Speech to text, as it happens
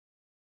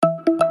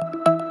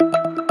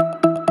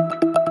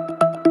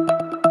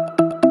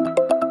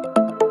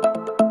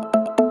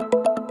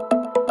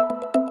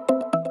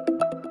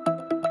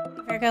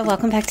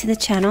welcome back to the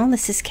channel.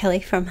 This is Kelly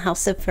from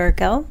House of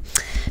Virgo.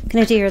 I'm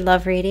going to do your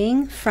love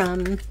reading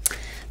from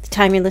the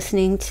time you're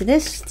listening to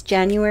this,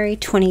 January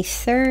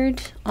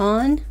 23rd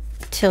on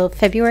till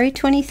February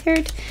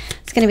 23rd.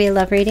 It's going to be a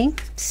love reading,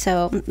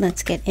 so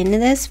let's get into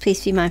this.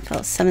 Please be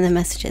mindful. Some of the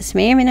messages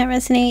may or may not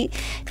resonate.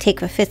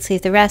 Take what fits,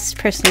 leave the rest.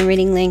 Personal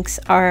reading links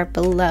are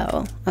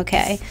below.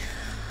 Okay,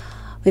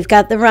 we've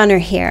got the runner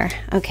here.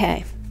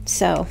 Okay,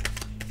 so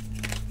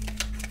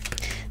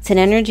it's an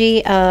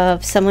energy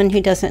of someone who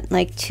doesn't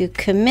like to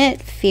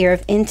commit, fear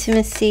of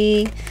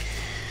intimacy,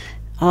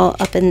 all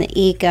up in the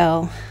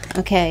ego.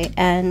 Okay,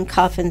 and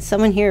coffin,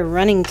 someone here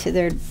running to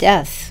their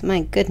death.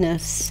 My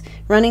goodness,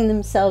 running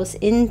themselves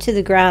into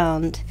the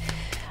ground.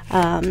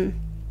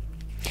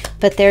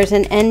 But there's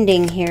an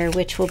ending here,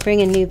 which will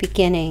bring a new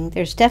beginning.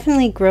 There's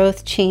definitely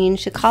growth,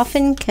 change. The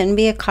coffin can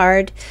be a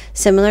card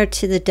similar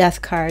to the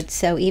death card.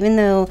 So even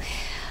though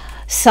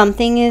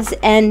something is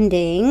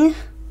ending,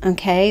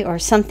 okay, or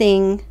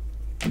something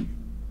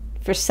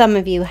for some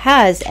of you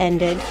has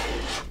ended,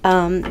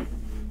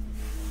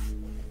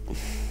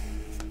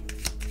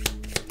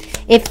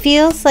 it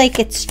feels like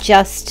it's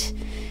just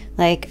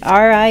like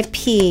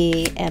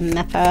R.I.P.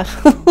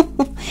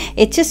 MFA.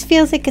 It just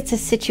feels like it's a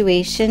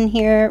situation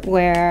here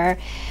where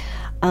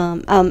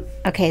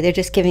okay, they're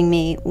just giving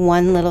me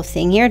one little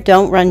thing here.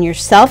 Don't run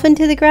yourself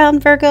into the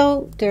ground,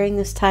 Virgo, during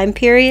this time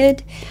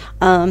period.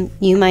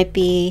 You might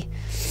be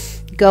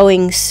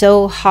going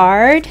so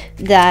hard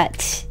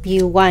that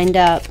you wind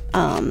up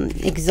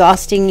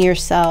exhausting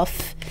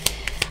yourself.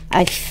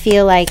 I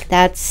feel like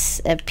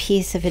that's a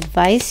piece of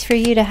advice for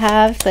you to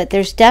have, but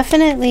there's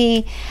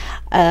definitely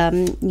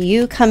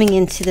you coming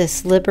into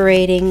this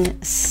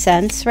liberating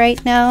sense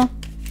right now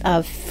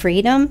of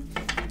freedom,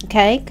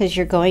 okay, because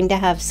you're going to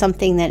have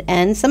something that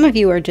ends. Some of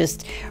you are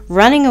just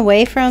running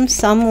away from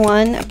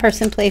someone, a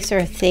person, place, or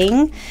a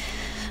thing,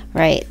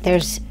 right?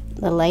 There's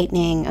the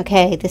lightning.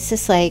 Okay, this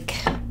is like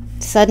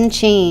sudden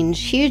change,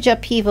 huge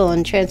upheaval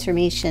and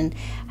transformation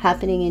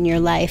happening in your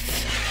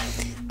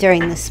life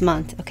during this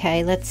month.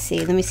 Okay, let's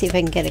see. Let me see if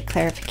I can get a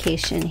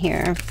clarification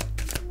here.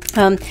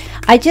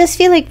 I just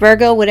feel like,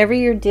 Virgo, whatever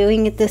you're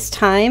doing at this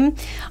time,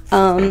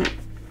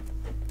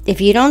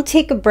 if you don't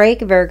take a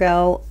break,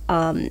 Virgo,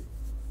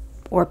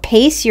 or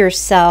pace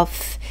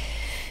yourself,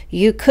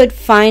 you could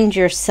find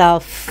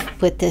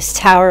yourself with this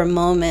tower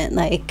moment,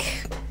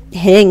 like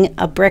hitting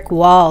a brick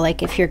wall.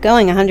 Like if you're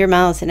going 100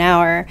 miles an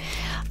hour,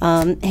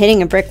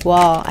 hitting a brick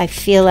wall, I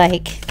feel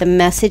like the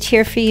message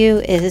here for you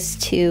is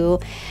to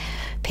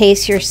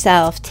pace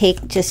yourself.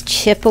 Just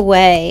chip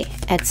away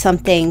at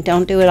something.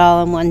 Don't do it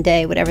all in one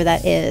day, whatever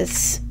that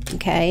is.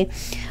 Okay.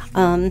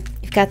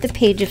 You've got the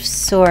Page of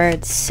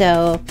Swords.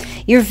 So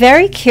you're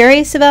very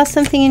curious about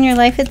something in your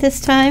life at this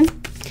time.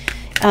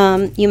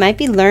 You might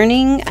be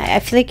learning. I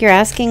feel like you're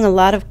asking a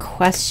lot of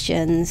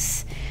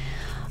questions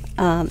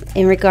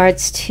in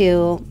regards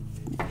to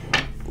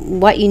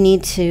what you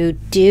need to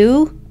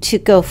do to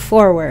go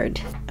forward.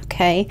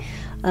 Okay.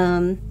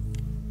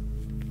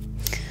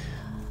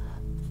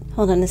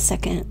 Hold on a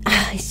second.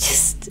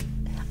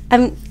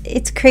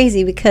 It's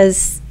crazy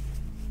because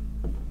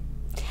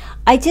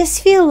I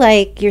just feel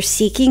like you're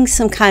seeking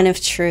some kind of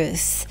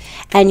truth,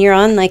 and you're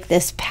on like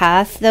this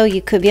path, though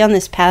you could be on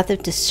this path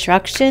of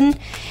destruction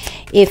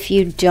if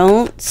you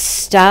don't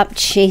stop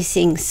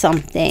chasing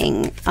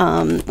something,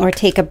 or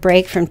take a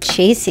break from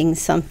chasing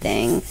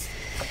something.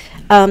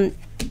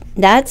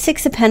 That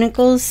Six of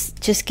Pentacles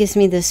just gives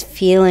me this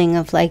feeling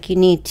of like you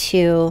need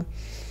to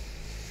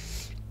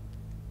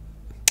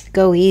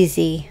go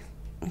easy.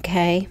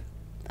 Okay,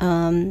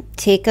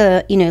 take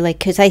a, like,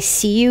 because I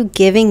see you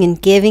giving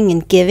and giving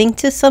and giving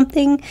to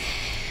something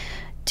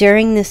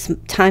during this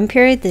time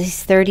period,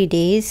 these 30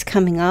 days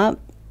coming up,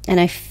 and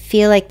I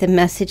feel like the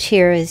message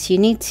here is you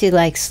need to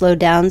like slow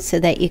down so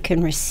that you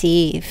can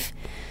receive.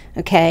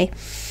 Okay,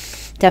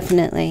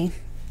 definitely.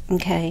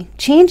 Okay,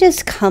 change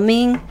is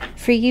coming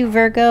for you,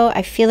 Virgo.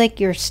 I feel like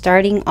you're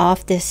starting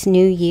off this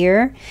new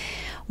year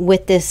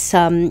with this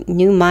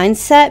new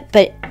mindset,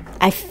 but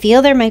I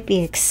feel there might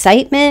be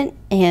excitement,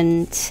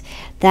 and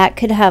that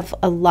could have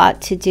a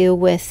lot to do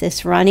with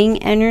this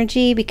running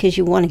energy, because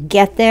you want to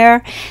get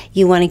there.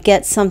 You want to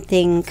get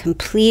something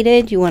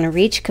completed. You want to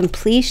reach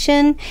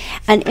completion,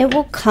 and it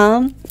will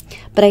come,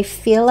 but I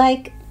feel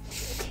like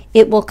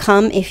it will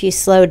come if you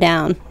slow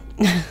down.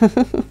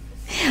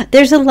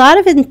 There's a lot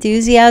of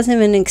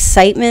enthusiasm and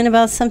excitement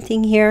about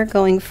something here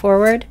going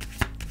forward.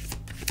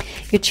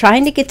 You're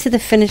trying to get to the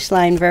finish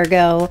line,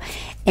 Virgo.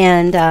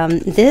 And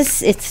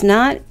it's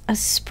not a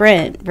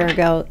sprint,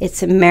 Virgo.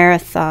 It's a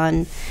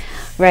marathon,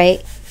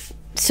 right?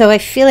 So I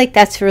feel like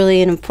that's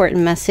really an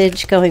important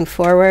message going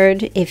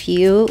forward. If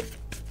you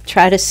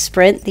try to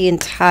sprint the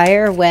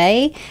entire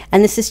way,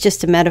 and this is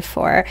just a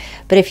metaphor,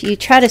 but if you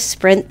try to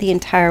sprint the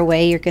entire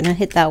way, you're going to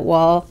hit that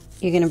wall.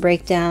 You're going to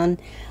break down.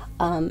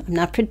 I'm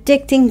not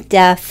predicting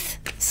death.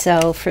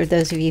 So for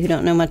those of you who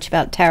don't know much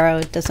about tarot,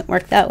 it doesn't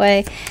work that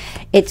way.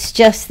 It's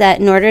just that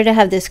in order to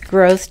have this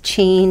growth,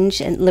 change,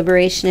 and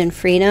liberation and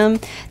freedom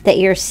that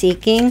you're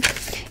seeking,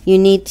 you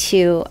need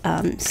to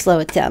slow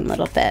it down a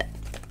little bit.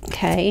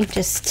 Okay,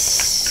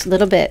 just a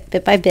little bit,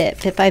 bit by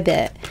bit, bit by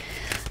bit.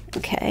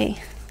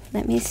 Okay,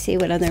 let me see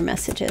what other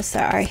messages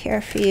there are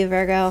here for you,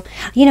 Virgo.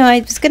 You know,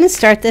 I was going to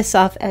start this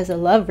off as a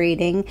love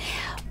reading,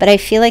 but I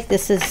feel like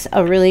this is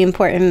a really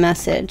important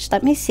message.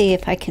 Let me see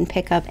if I can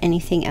pick up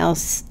anything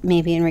else,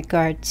 maybe in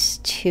regards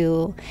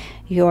to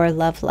your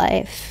love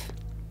life.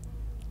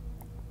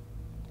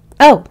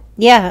 Oh,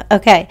 yeah,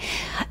 okay.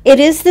 It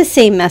is the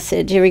same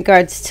message in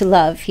regards to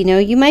love. You know,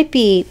 you might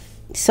be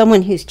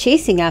someone who's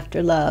chasing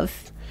after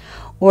love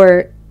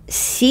or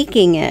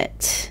seeking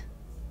it.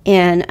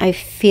 And I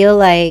feel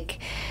like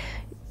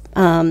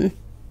you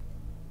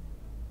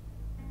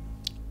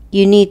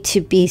need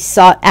to be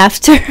sought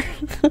after.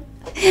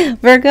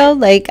 Virgo,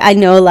 like, I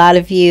know a lot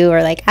of you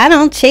are like, I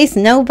don't chase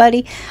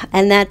nobody,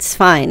 and that's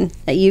fine.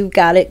 You've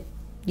got it.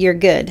 You're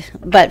good.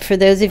 But for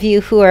those of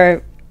you who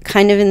are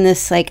kind of in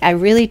this, like, I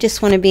really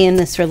just want to be in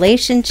this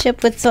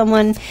relationship with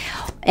someone,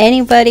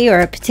 anybody or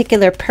a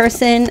particular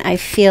person, I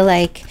feel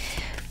like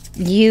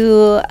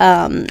you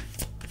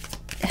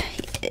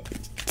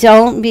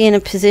don't be in a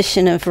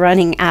position of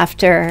running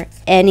after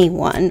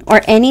anyone or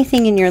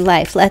anything in your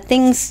life. Let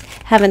things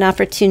have an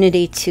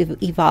opportunity to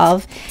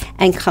evolve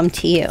and come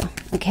to you,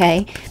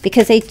 okay?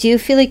 Because I do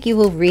feel like you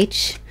will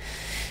reach,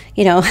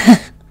 you know,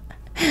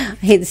 I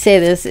hate to say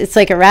this, it's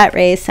like a rat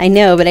race, I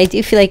know, but I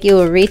do feel like you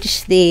will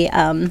reach the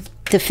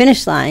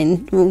finish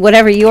line,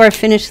 whatever your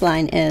finish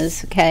line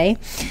is, okay?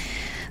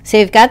 So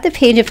you've got the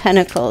Page of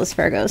Pentacles,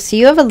 Virgo. So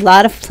you have a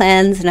lot of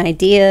plans and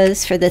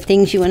ideas for the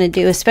things you want to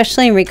do,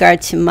 especially in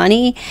regard to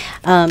money,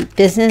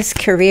 business,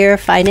 career,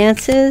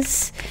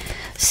 finances.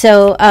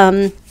 So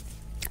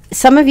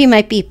some of you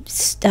might be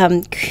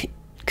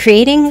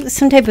creating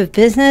some type of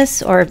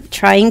business or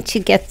trying to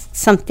get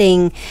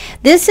something.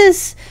 This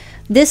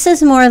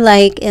is more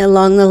like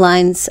along the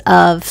lines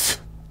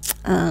of,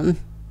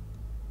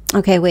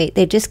 okay, wait,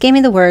 they just gave me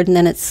the word and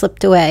then it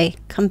slipped away.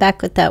 Come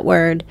back with that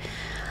word.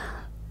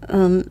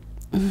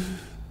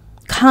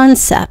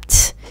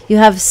 Concept. You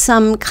have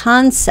some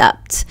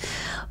concept.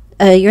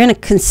 You're in a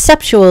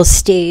conceptual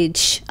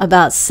stage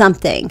about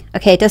something.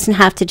 Okay, it doesn't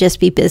have to just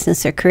be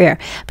business or career,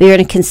 but you're in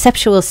a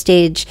conceptual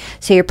stage.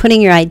 So you're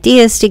putting your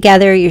ideas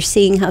together. You're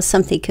seeing how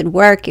something could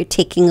work. You're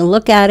taking a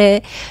look at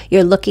it.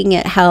 You're looking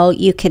at how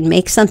you can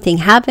make something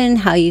happen,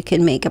 how you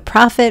can make a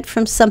profit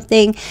from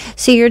something.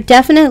 So you're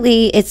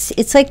definitely,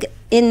 it's like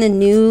in the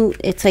new,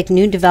 it's like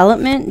new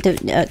development,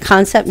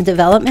 concept and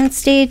development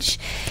stage.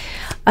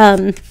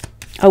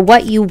 Or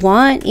what you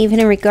want, even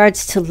in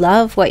regards to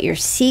love, what you're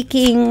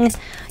seeking,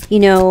 you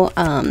know.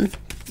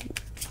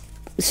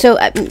 So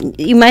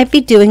you might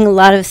be doing a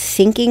lot of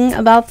thinking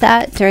about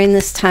that during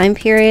this time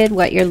period,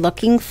 what you're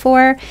looking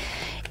for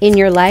in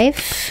your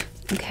life.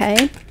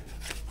 Okay.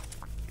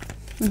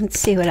 Let's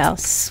see what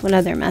else, what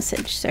other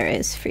message there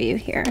is for you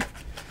here.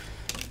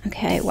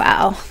 Okay,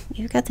 wow.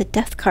 You've got the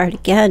Death card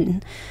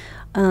again.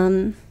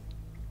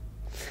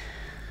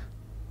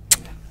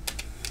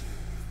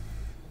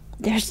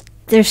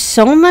 There's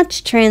so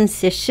much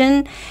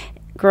transition,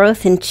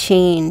 growth, and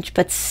change,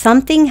 but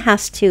something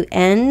has to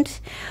end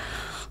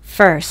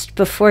first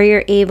before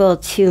you're able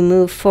to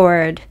move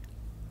forward.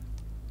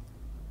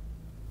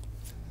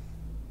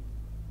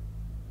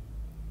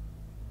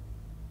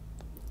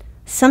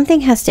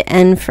 Something has to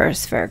end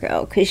first,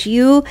 Virgo, because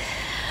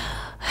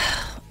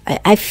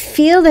I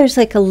feel there's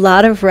like a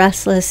lot of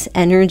restless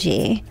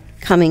energy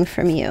coming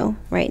from you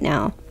right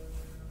now.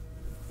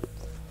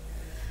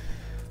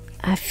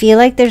 I feel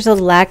like there's a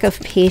lack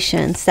of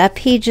patience. That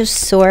Page of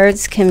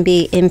Swords can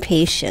be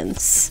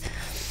impatience.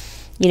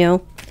 You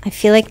know, I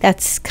feel like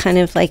that's kind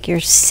of like you're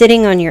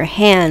sitting on your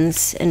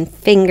hands and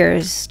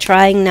fingers,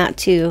 trying not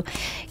to,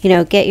 you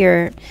know, get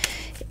your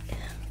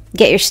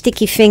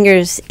sticky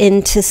fingers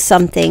into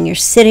something. You're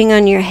sitting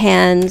on your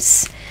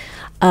hands.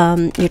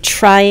 You're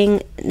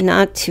trying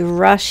not to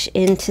rush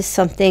into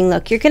something.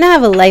 Look, you're going to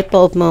have a light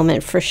bulb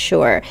moment for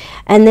sure.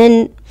 And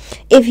then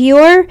if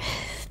you're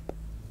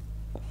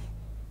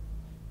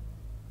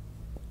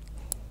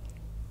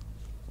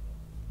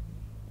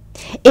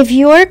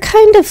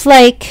kind of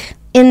like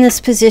in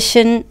this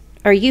position,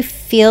 or you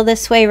feel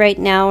this way right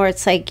now, or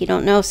it's like you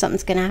don't know if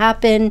something's going to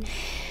happen,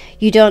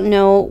 you don't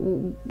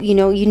know, you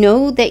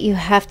know that you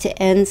have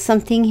to end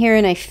something here.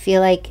 And I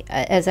feel like,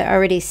 as I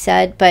already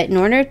said, but in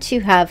order to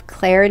have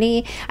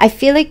clarity, I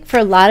feel like for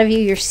a lot of you,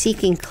 you're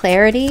seeking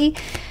clarity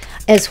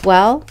as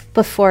well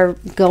before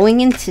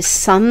going into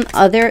some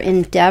other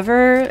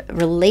endeavor,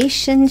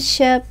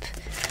 relationship,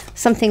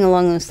 something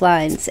along those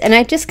lines. And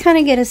I just kind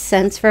of get a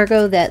sense,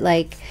 Virgo, that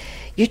like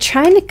you're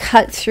trying to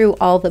cut through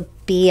all the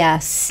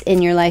BS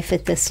in your life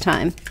at this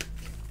time.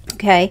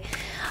 Okay,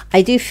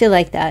 I do feel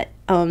like that.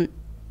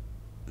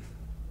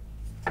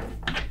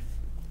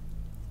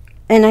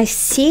 And I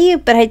see you,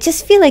 but I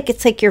just feel like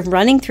it's like you're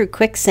running through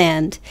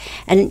quicksand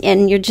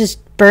and you're just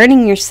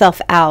burning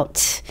yourself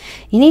out.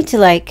 You need to,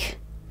 like,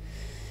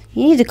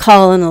 You need to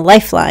call on a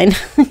lifeline.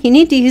 You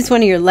need to use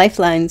one of your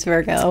lifelines,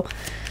 Virgo,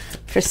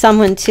 for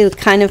someone to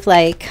kind of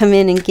like come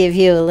in and give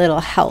you a little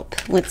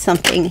help with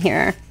something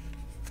here.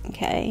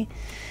 Okay.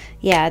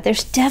 Yeah,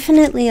 there's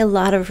definitely a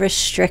lot of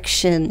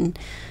restriction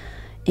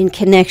in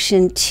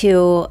connection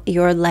to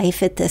your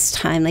life at this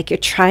time. Like you're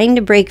trying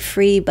to break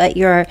free, but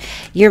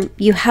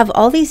you have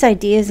all these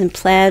ideas and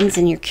plans,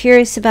 and you're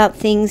curious about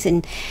things,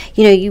 and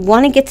you know, you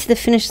want to get to the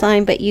finish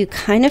line, but you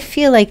kind of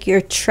feel like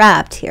you're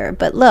trapped here.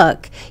 But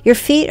look, your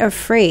feet are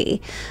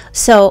free.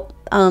 So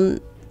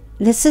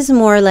this is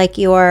more like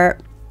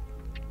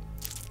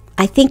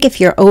I think if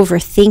you're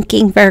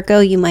overthinking, Virgo,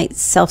 you might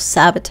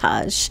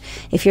self-sabotage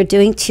if you're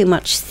doing too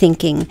much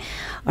thinking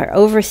or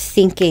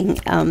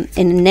overthinking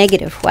in a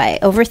negative way.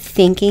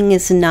 Overthinking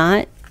is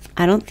not,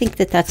 I don't think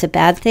that that's a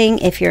bad thing.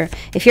 If you're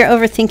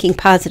overthinking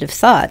positive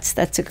thoughts,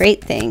 that's a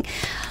great thing.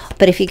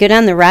 But if you go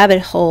down the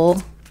rabbit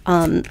hole,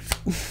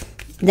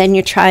 then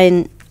you're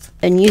trying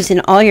and using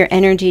all your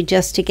energy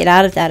just to get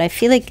out of that. I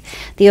feel like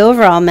the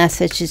overall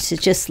message is to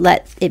just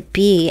let it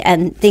be,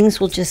 and things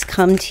will just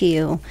come to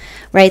you,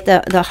 right?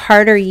 The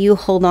harder you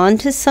hold on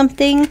to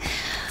something,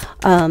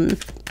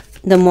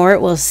 the more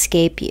it will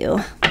escape you.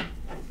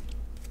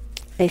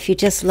 If you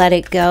just let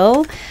it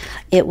go,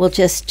 it will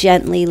just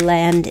gently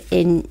land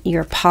in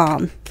your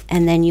palm,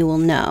 and then you will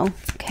know,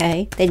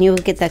 okay? Then you will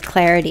get that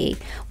clarity,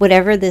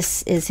 whatever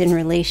this is in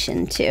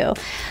relation to.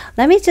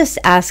 Let me just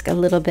ask a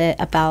little bit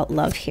about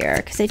love here,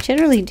 because I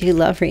generally do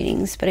love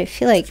readings, but I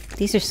feel like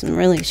these are some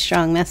really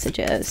strong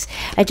messages.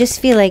 I just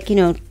feel like, you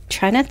know,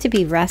 try not to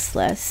be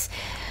restless.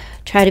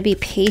 Try to be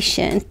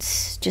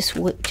patient. Just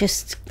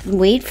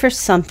wait for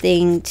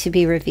something to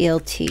be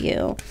revealed to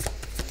you.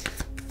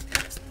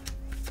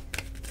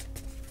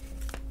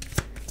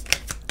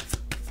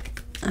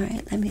 All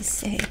right, let me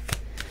see.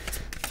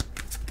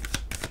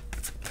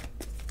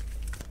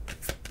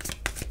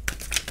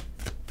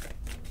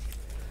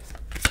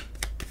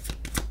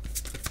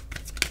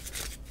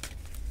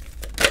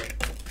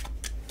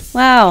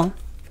 Wow,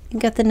 you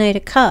got the Knight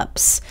of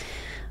Cups.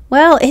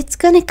 Well, it's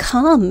going to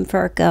come,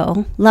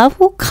 Virgo. Love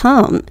will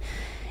come.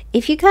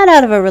 If you got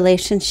out of a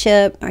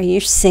relationship, or you're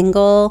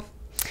single,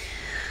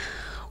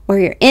 or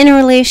you're in a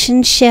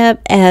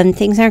relationship and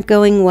things aren't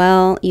going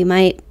well, you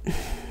might,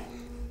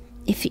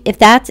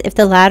 if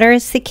the latter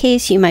is the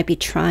case, you might be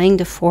trying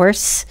to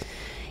force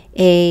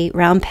a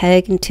round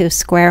peg into a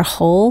square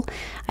hole.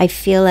 I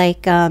feel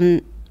like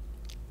that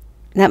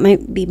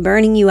might be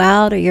burning you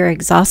out, or you're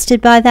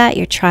exhausted by that.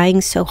 You're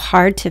trying so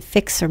hard to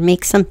fix or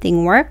make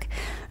something work.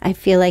 I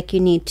feel like you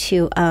need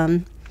to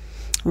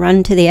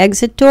run to the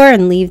exit door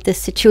and leave the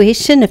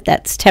situation if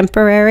that's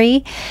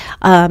temporary,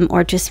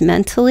 or just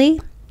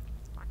mentally,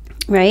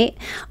 right?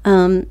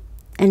 And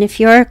if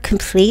you're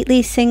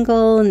completely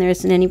single and there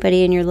isn't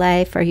anybody in your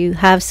life, or you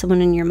have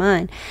someone in your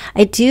mind,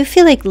 I do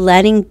feel like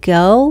letting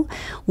go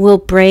will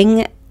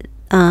bring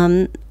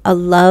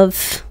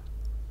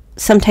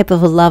some type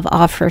of a love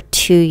offer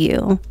to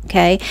you,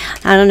 okay?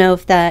 I don't know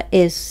if that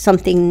is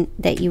something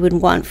that you would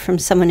want from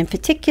someone in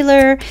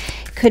particular.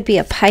 Could be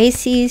a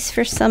Pisces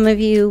for some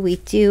of you. We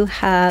do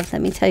have,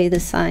 let me tell you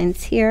the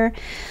signs here.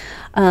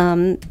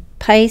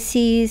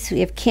 Pisces,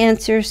 we have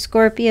Cancer,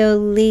 Scorpio,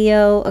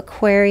 Leo,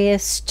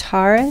 Aquarius,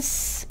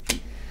 Taurus.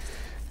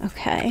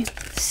 Okay,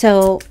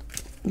 so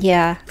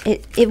yeah,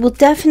 it will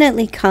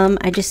definitely come.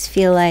 I just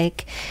feel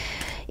like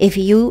if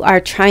you are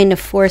trying to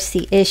force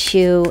the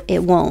issue,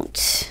 it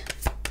won't.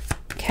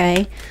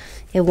 Okay,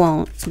 it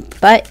won't.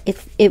 But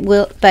it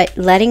will. But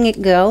letting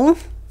it go,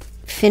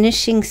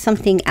 finishing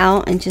something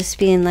out, and just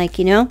being like,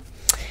 you know,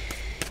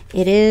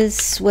 it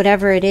is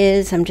whatever it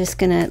is. I'm just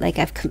gonna, like,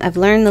 I've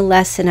learned the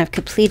lesson. I've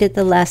completed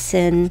the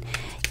lesson,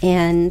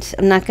 and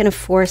I'm not gonna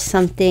force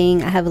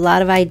something. I have a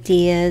lot of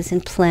ideas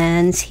and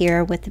plans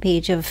here with the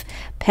Page of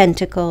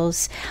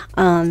Pentacles.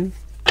 But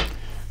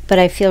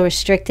I feel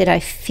restricted.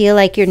 I feel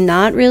like you're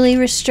not really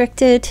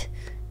restricted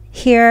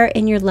here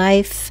in your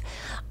life.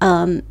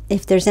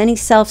 If there's any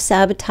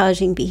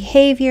self-sabotaging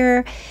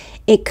behavior,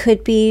 it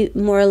could be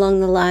more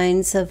along the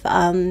lines of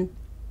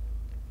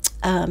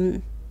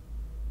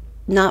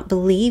not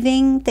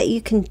believing that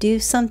you can do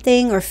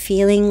something, or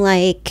feeling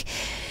like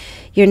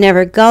you're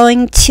never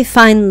going to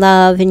find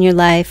love in your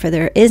life, or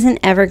there isn't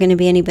ever going to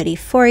be anybody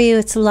for you.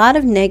 It's a lot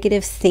of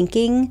negative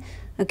thinking.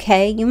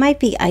 Okay, you might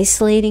be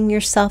isolating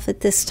yourself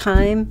at this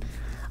time.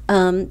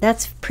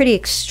 That's pretty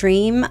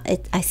extreme.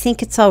 I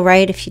think it's all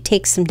right if you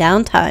take some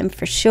downtime,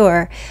 for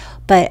sure.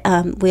 But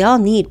we all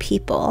need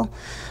people,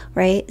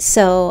 right?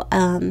 So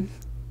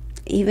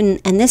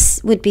and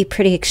this would be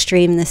pretty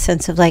extreme in the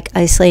sense of like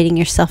isolating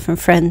yourself from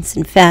friends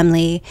and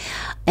family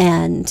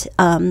and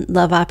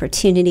love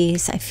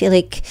opportunities. I feel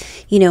like,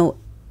 you know,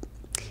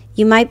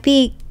 you might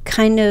be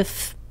kind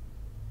of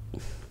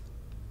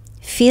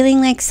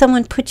feeling like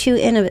someone put you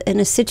in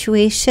a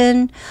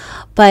situation,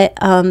 but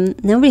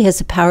nobody has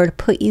the power to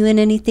put you in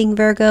anything,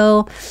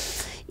 Virgo.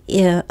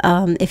 Yeah,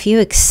 if you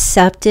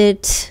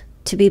accepted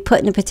to be put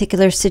in a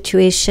particular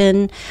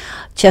situation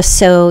just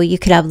so you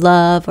could have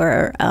love,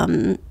 or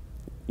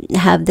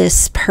have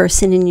this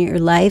person in your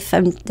life.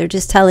 They're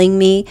just telling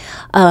me,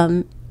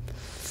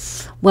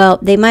 well,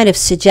 they might have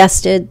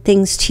suggested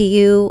things to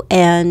you,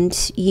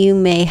 and you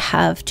may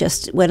have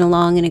just went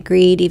along and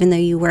agreed, even though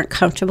you weren't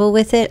comfortable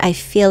with it. I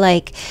feel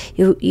like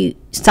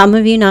some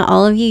of you, not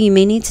all of you, you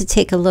may need to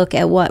take a look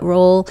at what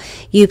role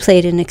you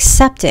played in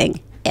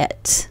accepting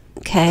it.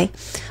 Okay,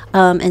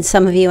 and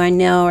some of you I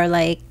know are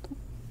like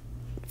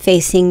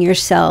facing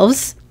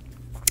yourselves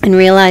and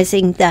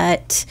realizing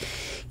that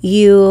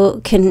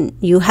you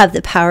have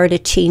the power to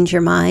change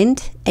your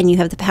mind, and you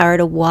have the power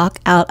to walk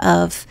out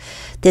of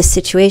this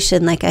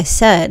situation. Like I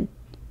said,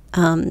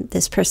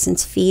 this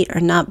person's feet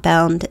are not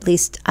bound. At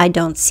least I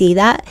don't see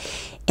that.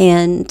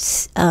 And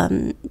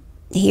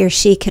he or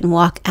she can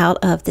walk out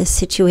of this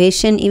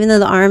situation, even though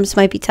the arms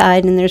might be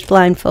tied and there's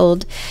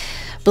blindfold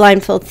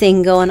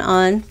thing going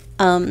on.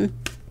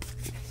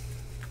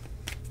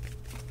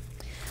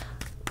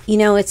 You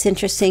know, it's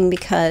interesting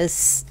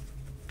because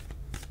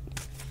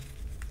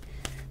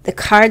the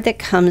card that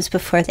comes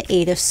before the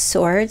Eight of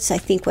Swords, I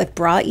think what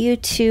brought you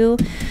to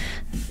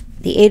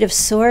the Eight of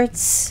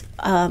Swords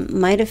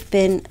might have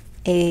been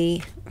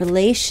a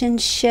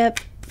relationship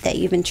that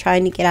you've been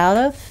trying to get out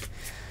of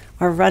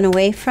or run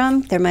away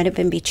from. There might have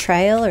been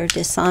betrayal or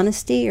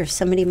dishonesty, or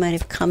somebody might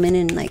have come in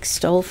and like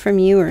stole from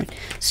you or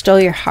stole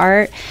your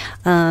heart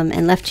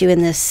and left you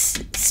in this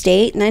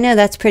state. And I know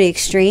that's pretty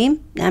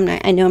extreme. I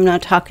know I'm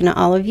not talking to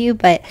all of you,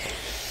 but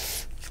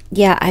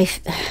yeah,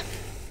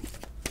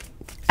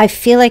 I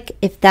feel like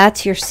if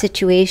that's your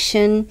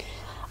situation,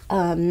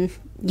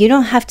 you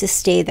don't have to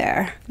stay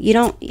there.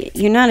 You're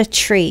not a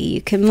tree.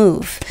 You can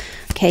move.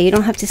 Okay, you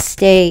don't have to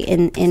stay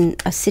in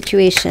a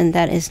situation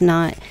that is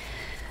not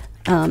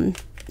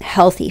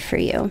healthy for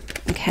you.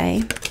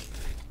 Okay.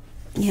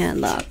 Yeah,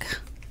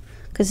 look,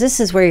 because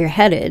this is where you're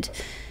headed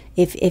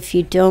if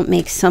you don't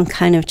make some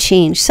kind of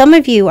change. Some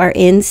of you are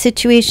in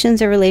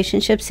situations or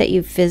relationships that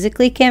you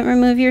physically can't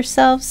remove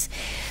yourselves.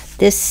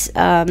 This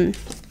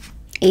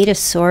Eight of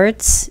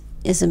Swords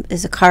is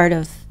a card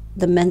of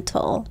the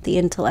mental, the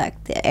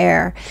intellect, the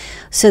air.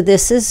 So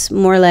this is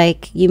more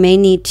like you may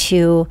need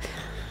to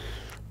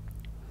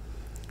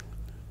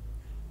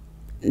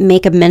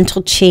make a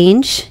mental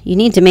change. You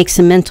need to make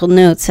some mental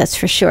notes, that's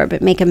for sure,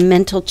 but make a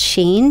mental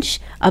change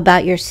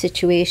about your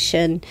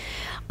situation.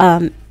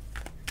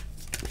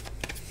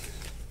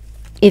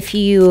 If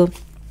you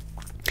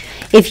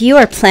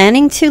are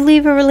planning to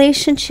leave a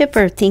relationship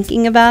or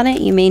thinking about it,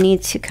 you may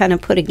need to kind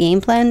of put a game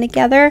plan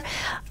together,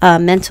 a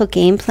mental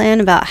game plan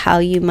about how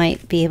you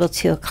might be able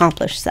to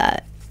accomplish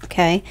that.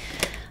 Okay,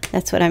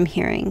 that's what I'm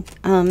hearing.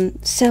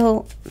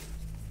 So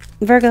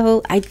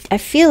Virgo, I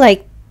feel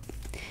like,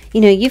 you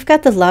know, you've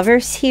got the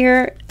Lovers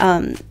here.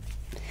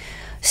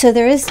 So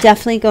there is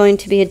definitely going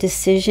to be a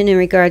decision in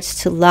regards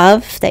to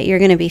love that you're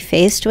going to be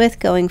faced with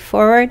going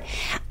forward.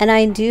 And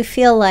I do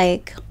feel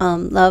like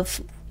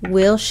love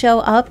will show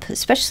up,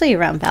 especially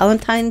around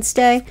Valentine's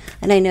Day.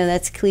 And I know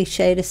that's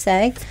cliche to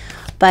say,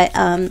 but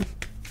I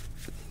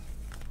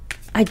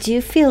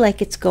do feel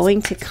like it's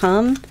going to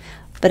come,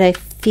 but I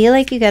feel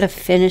like you got to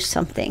finish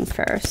something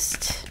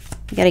first.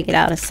 You got to get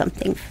out of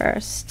something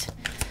first.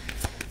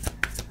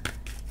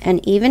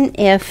 And even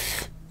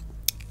if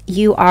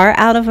you are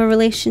out of a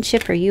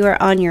relationship or you are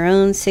on your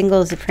own,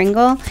 single as a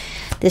Pringle,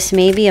 this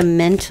may be a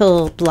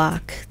mental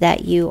block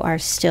that you are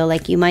still,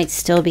 like you might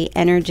still be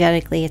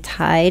energetically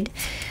tied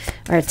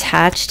or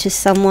attached to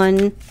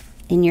someone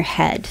in your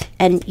head.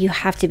 And you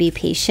have to be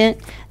patient.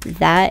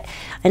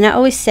 And I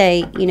always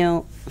say, you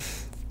know,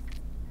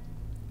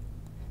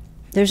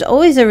 there's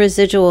always a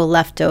residual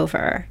left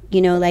over.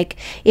 You know, like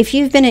if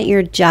you've been at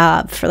your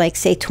job for like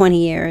say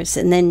 20 years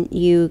and then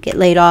you get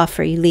laid off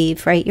or you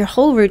leave, right? Your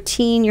whole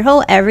routine, your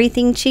whole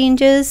everything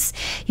changes.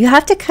 You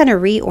have to kind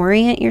of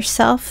reorient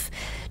yourself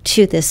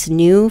to this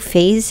new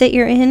phase that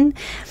you're in.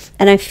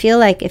 And I feel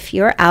like if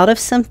you're out of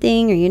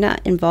something or you're not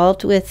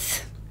involved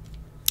with,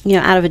 you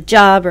know, out of a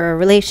job or a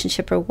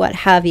relationship or what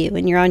have you,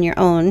 and you're on your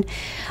own,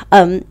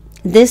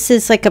 this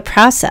is like a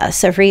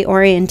process of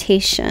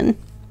reorientation.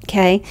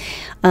 Okay,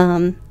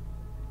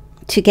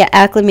 to get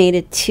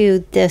acclimated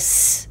to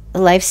this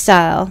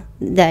lifestyle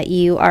that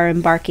you are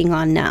embarking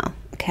on now.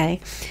 Okay,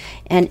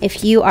 and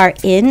if you are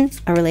in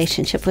a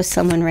relationship with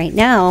someone right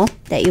now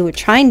that you were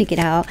trying to get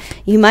out,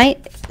 you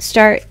might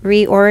start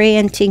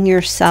reorienting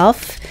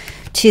yourself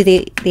to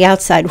the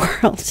outside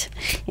world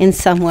in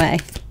some way.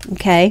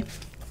 Okay,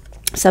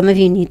 some of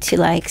you need to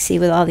like see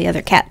what all the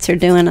other cats are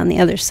doing on the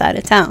other side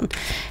of town,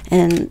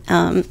 and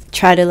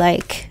try to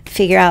like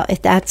figure out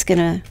if that's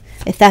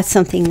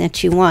something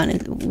that you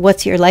want.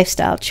 What's your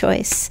lifestyle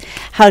choice?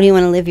 How do you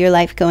want to live your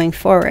life going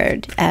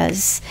forward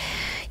as,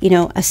 you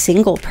know, a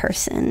single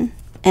person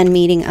and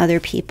meeting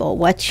other people?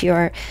 What's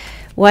your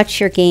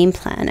game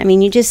plan? I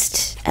mean, you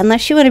just,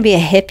 unless you want to be a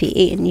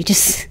hippie and you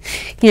just,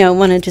 you know,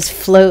 want to just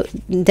float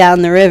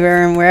down the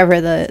river and wherever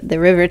the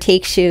river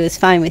takes you is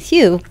fine with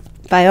you,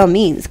 by all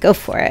means, go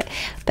for it.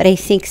 But I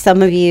think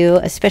some of you,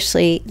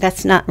 especially,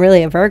 that's not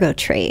really a Virgo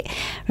trait.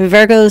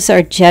 Virgos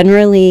are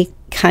generally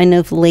kind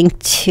of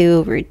linked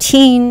to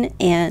routine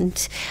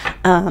and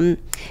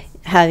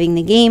having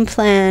the game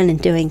plan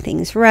and doing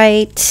things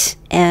right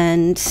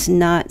and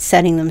not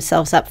setting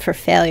themselves up for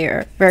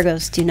failure.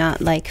 Virgos do not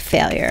like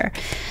failure.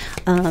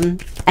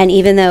 And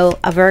even though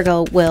a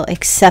Virgo will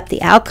accept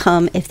the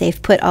outcome if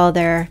they've put all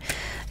their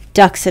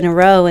ducks in a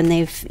row and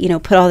they've, you know,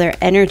 put all their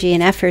energy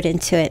and effort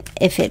into it,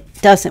 if it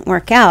doesn't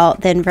work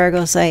out, then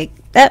Virgo's like,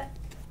 that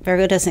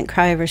Virgo doesn't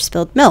cry over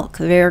spilled milk.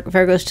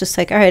 Virgo's just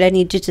like, all right, I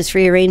need to just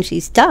rearrange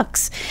these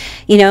ducks,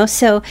 you know?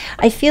 So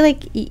I feel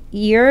like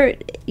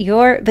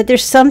but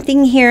there's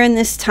something here in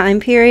this time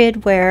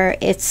period where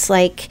it's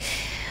like,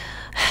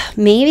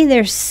 maybe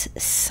there's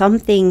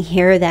something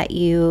here that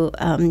you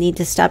need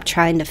to stop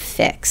trying to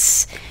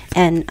fix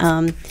and,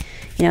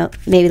 you know,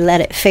 maybe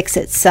let it fix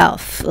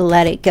itself,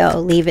 let it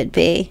go, leave it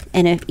be.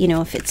 And if, you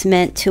know, if it's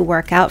meant to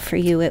work out for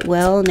you, it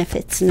will. And if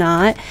it's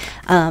not,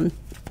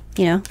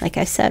 you know, like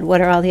I said,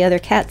 what are all the other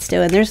cats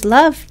doing? There's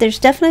love. There's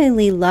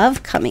definitely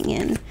love coming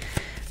in.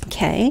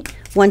 Okay.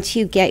 Once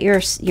you get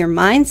your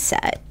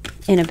mindset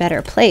in a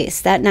better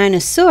place, that Nine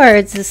of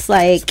Swords is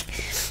like,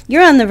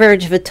 you're on the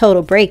verge of a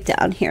total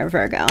breakdown here,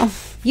 Virgo.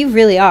 You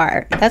really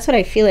are. That's what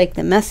I feel like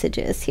the message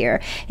is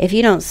here. If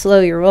you don't slow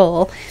your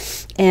roll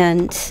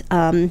and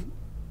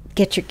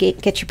get your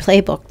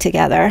playbook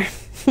together.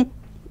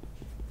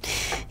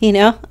 You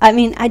know, I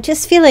mean, I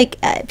just feel like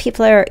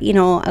people are, you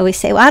know, I always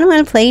say, well, I don't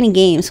want to play any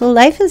games. Well,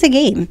 life is a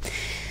game.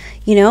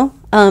 You know,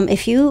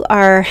 if you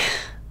are,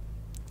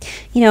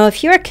 you know,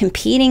 if you're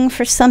competing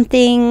for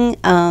something,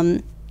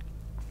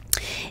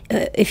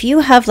 if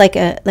you have like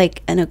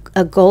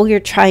a goal you're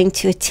trying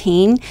to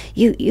attain,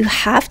 you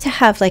have to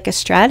have like a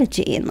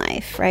strategy in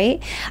life,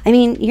 right? I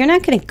mean, you're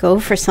not going to go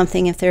for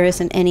something if there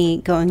isn't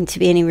going to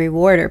be any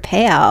reward or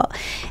payout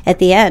at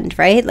the end,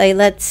 right? Like,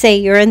 let's say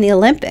you're in the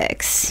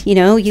Olympics, you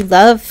know, you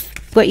love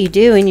what you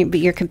do and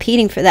you're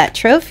competing for that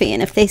trophy,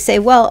 and if they say,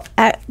 well,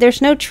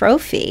 there's no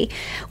trophy,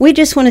 we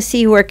just want to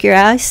see you work your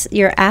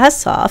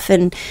ass off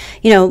and,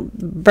 you know,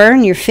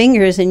 burn your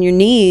fingers and your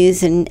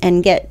knees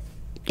and get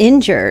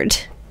injured,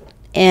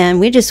 and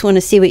we just want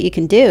to see what you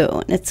can do.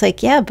 And it's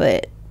like, yeah,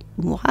 but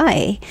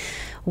why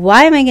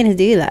am I going to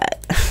do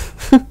that?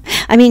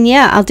 I mean,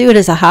 yeah, I'll do it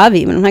as a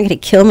hobby, but I'm not going to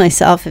kill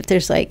myself if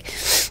there's like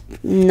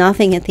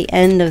nothing at the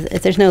end of,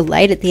 if there's no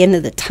light at the end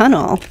of the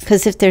tunnel.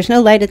 Because if there's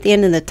no light at the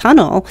end of the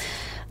tunnel,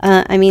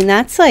 I mean,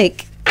 that's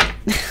like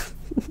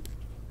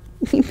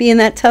be in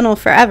that tunnel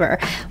forever.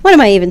 What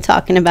am I even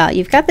talking about?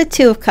 You've got the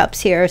Two of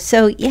Cups here.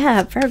 So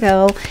yeah,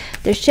 Virgo,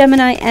 there's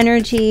Gemini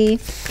energy.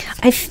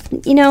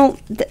 You know,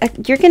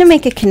 you're going to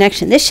make a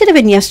connection. This should have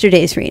been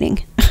yesterday's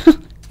reading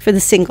for the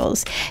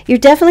singles. You're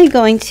definitely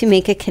going to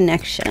make a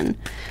connection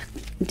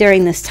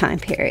during this time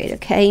period,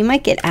 okay? You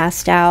might get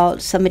asked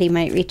out. Somebody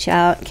might reach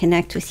out,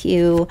 connect with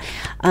you,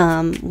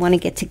 want to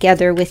get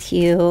together with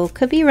you.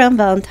 Could be around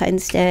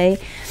Valentine's Day.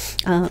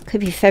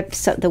 Could be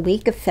the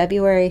week of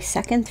February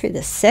 2nd through the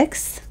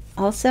 6th.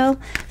 Also,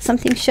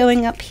 something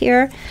showing up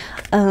here.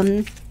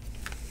 Who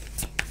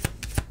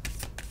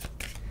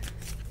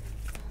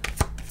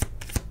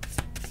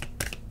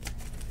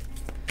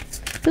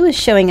is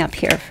showing up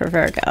here for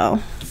Virgo?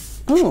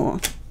 Oh.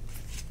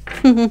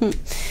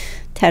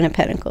 Ten of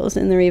Pentacles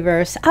in the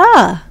reverse.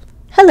 Ah,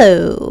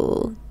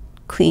 hello,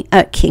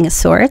 King of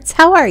Swords.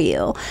 How are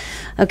you?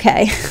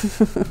 Okay.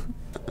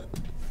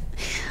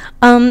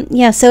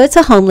 Yeah, so it's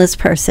a homeless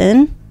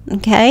person.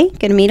 Okay,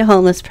 gonna meet a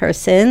homeless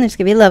person. There's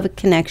gonna be a love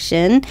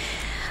connection.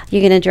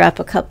 You're gonna drop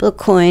a couple of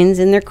coins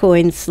in their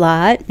coin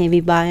slot. Maybe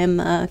buy them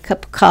a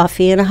cup of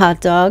coffee and a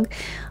hot dog.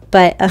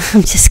 But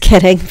I'm just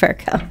kidding,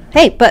 Virgo.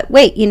 Hey, but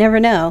wait, you never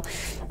know.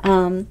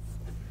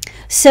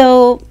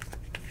 So.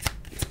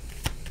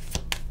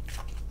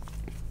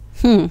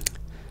 I'm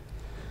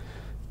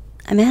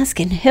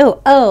asking who?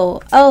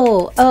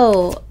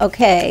 Oh,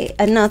 okay.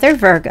 Another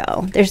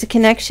Virgo. There's a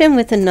connection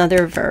with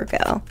another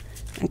Virgo,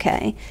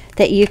 okay,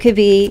 that you could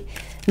be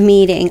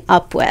meeting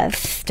up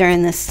with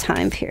during this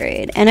time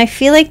period. And I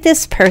feel like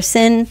this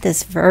person,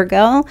 this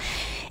Virgo,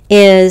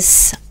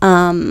 is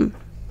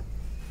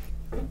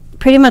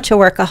pretty much a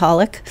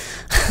workaholic.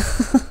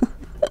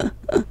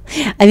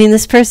 I mean,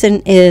 this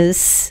person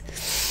is...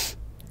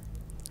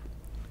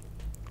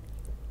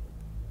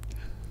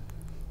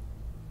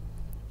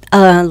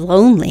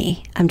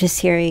 lonely. I'm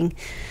just hearing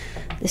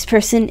this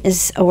person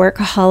is a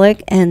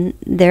workaholic and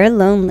they're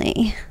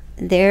lonely.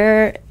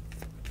 They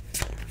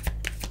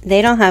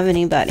don't have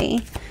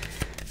anybody.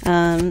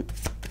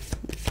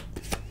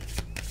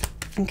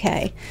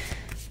 Okay.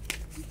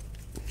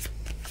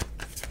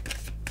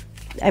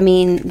 I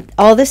mean,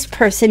 all this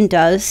person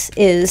does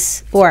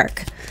is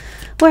work.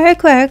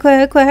 Work.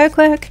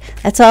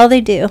 That's all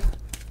they do.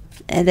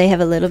 And they have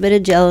a little bit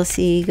of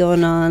jealousy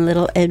going on, a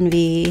little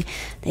envy.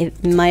 They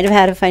might have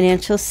had a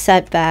financial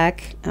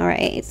setback. All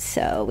right,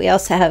 so we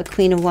also have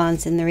Queen of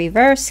Wands in the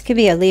reverse. Could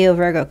be a Leo,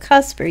 Virgo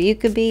cusp, or you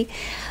could be.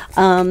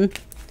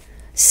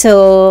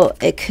 So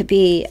it could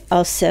be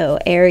also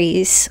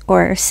Aries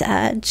or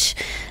Sag.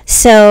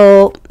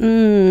 So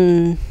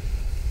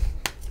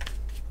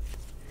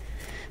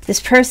This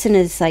person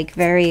is like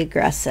very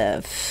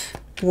aggressive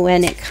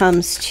when it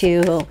comes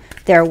to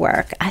their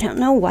work. I don't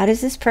know, why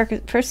does this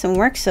person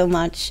work so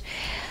much?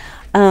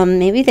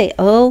 Maybe they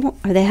owe,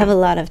 or they have a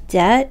lot of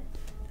debt,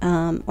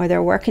 or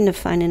they're working to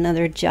find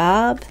another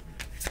job,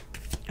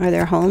 or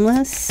they're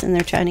homeless and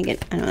they're trying to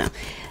get, I don't know.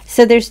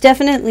 So there's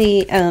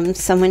definitely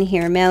someone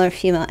here, male or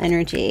female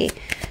energy,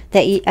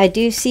 that I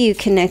do see you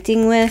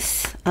connecting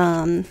with.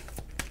 I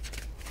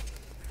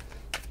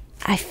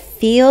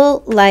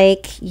feel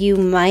like you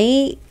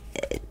might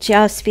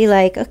just be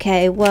like,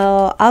 okay,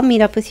 well, I'll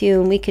meet up with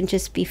you and we can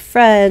just be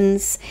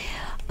friends.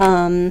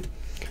 But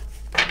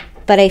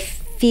I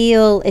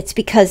feel it's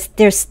because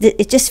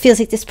it just feels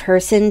like this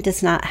person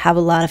does not have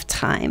a lot of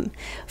time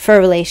for a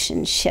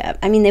relationship.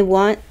 I mean, they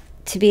want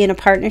to be in a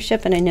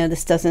partnership, and I know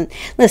this doesn't,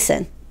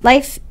 listen,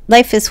 life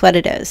is what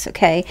it is,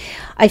 okay?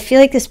 I feel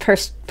like this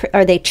person,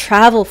 or they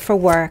travel for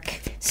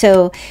work,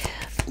 so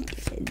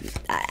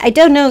I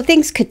don't know,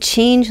 things could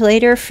change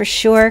later for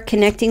sure,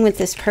 connecting with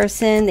this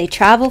person. They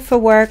travel for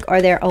work,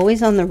 or they're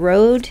always on the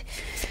road,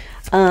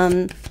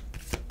 and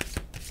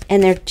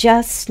they're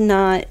just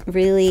not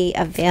really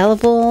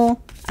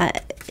available.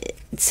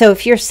 So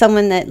if you're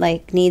someone that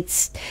like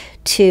needs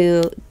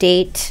to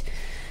date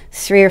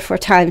 3 or 4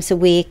 times a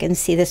week and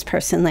see this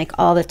person like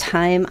all the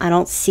time, I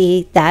don't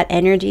see that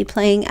energy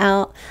playing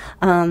out.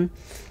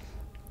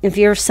 If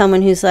you're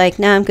someone who's like,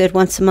 nah, I'm good,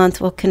 once a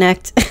month we'll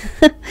connect,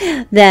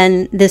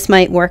 then this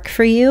might work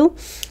for you.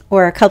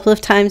 Or a couple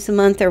of times a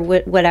month, or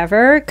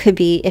whatever. It could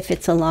be, if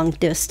it's a long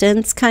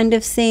distance kind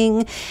of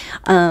thing,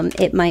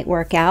 it might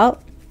work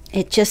out.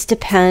 It just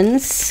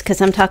depends,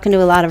 because I'm talking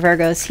to a lot of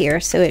Virgos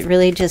here, so it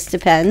really just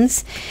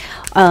depends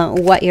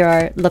what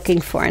you're looking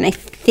for. And I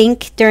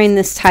think during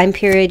this time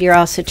period, you're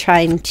also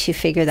trying to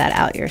figure that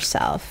out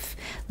yourself.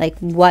 Like,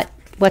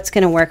 what's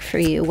going to work for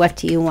you? What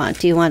do you want?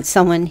 Do you want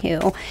someone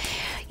who,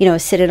 you know,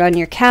 is sitting on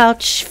your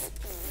couch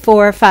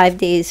 4 or 5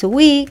 days a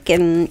week,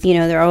 and, you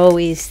know, they're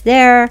always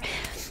there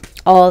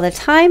all the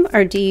time? Or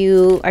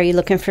are you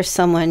looking for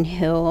someone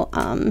who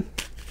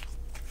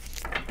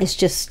is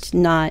just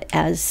not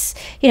as,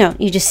 you know,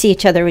 you just see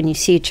each other when you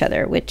see each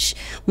other, which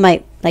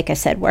might, like I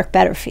said, work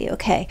better for you.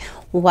 Okay,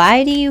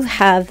 why do you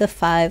have the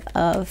 5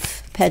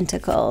 of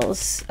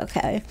Pentacles?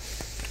 Okay,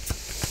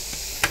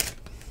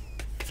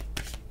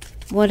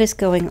 what is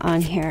going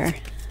on here?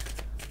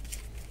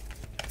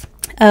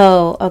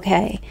 Oh,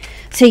 okay.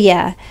 So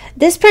yeah,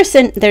 this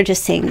person, they're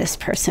just saying this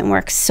person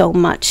works so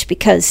much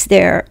because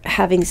they're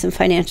having some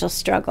financial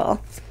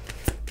struggle.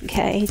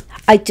 Okay,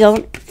 I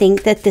don't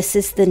think that this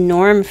is the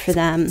norm for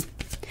them.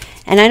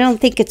 And I don't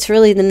think it's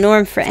really the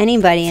norm for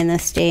anybody in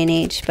this day and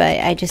age, but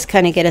I just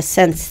kind of get a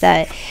sense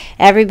that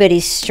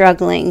everybody's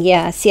struggling.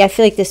 Yeah, see, I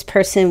feel like this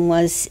person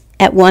was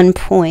at one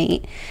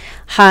point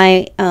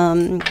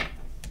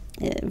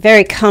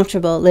very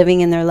comfortable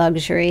living in their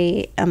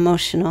luxury,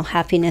 emotional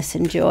happiness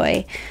and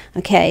joy.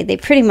 Okay, they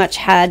pretty much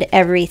had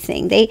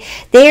everything. They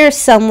are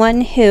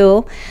someone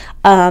who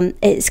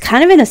is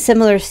kind of in a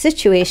similar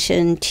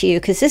situation to you,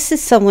 because this is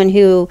someone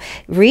who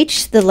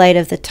reached the light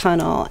of the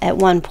tunnel at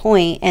one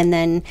point, and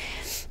then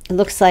it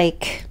looks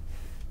like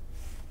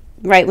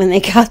right when they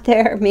got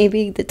there,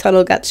 maybe the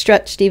tunnel got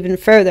stretched even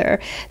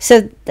further.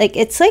 So like,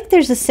 it's like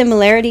there's a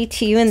similarity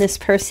to you and this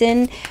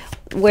person,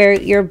 where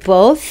you're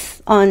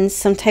both on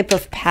some type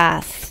of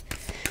path,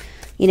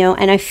 you know,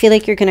 and I feel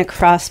like you're going to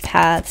cross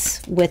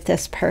paths with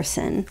this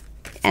person,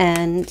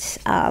 and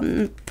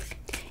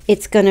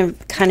it's going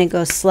to kind of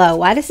go slow.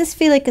 Why does this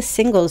feel like a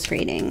singles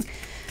reading?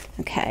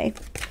 Okay,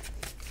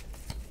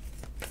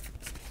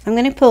 I'm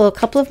going to pull a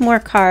couple of more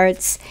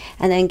cards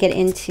and then get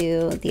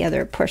into the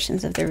other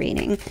portions of the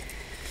reading.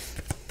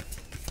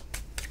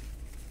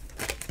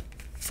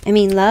 I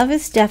mean, love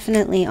is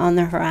definitely on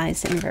the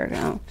horizon,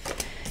 Virgo.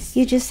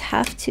 You just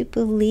have to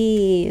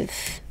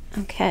believe.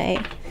 Okay,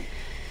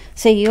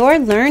 so you're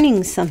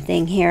learning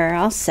something here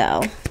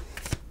also.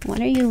 What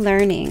are you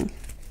learning?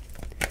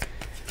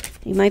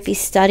 You might be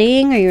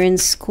studying, or you're in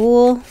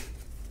school,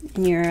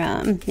 and you're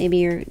maybe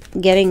you're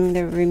getting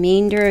the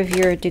remainder of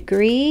your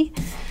degree.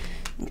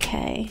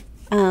 Okay.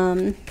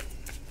 Oh,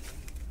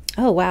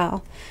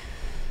 wow.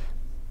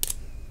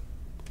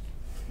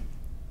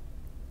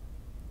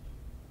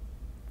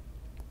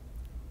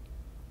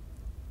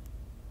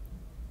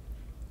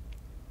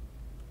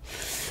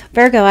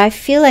 Virgo, I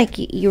feel like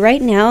you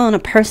right now, on a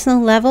personal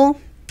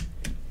level,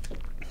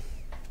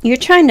 you're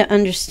trying to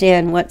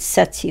understand what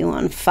sets you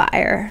on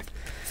fire,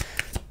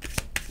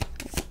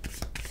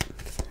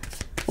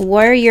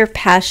 where your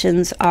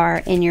passions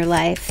are in your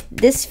life.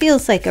 This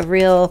feels like a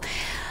real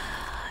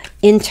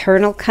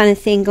internal kind of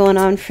thing going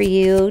on for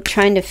you,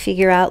 trying to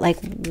figure out, like,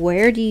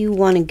 where do you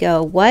want to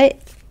go? What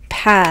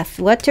path,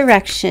 what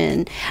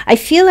direction? I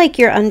feel like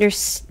you're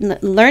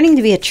learning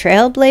to be a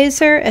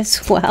trailblazer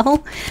as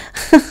well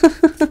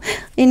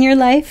in your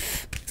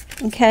life.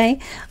 Okay,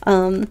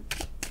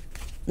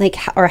 like,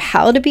 or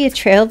how to be a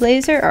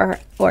trailblazer,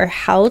 or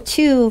how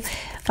to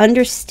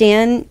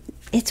understand.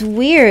 It's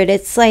weird.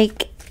 It's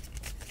like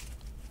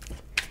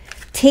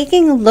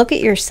taking a look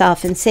at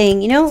yourself and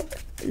saying, you know,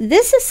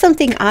 this is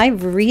something I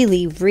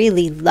really,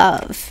 really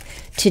love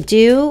to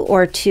do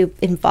or to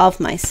involve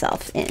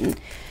myself in.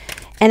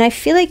 And I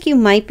feel like you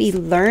might be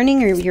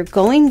learning, or you're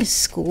going to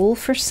school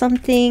for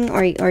something,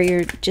 or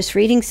you're just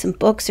reading some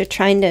books, or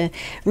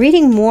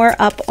reading more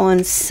up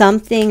on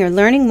something, or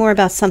learning more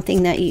about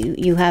something that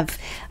you have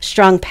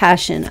strong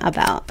passion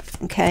about,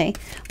 okay?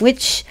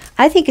 Which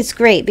I think is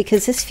great,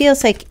 because this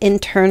feels like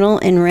internal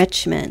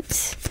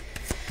enrichment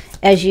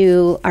as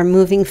you are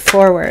moving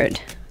forward.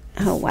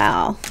 Oh,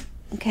 wow.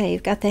 Okay,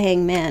 you've got the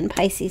Hangman,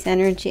 Pisces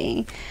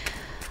energy.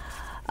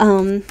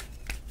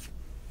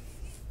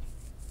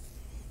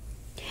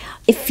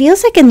 It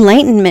feels like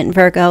enlightenment,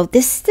 Virgo.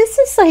 This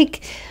is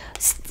like,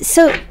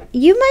 so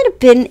you might have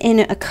been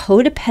in a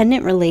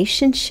codependent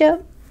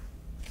relationship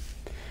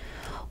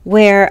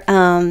where,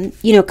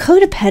 you know,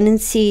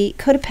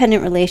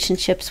 codependent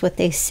relationships, what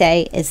they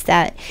say is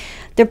that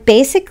they're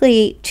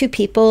basically two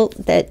people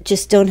that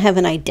just don't have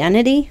an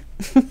identity.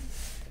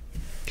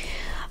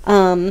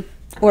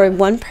 Or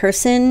one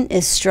person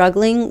is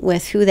struggling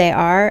with who they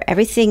are.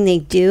 Everything they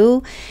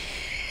do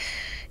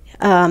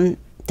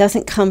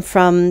doesn't come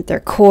from their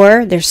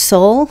core, their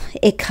soul.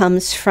 It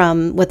comes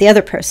from what the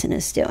other person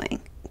is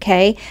doing,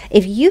 okay?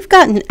 If you've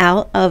gotten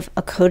out of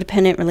a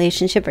codependent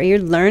relationship, or you're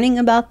learning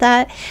about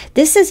that,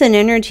 this is an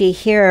energy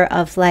here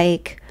of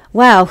like,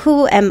 wow,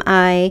 who am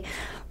I?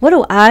 What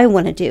do I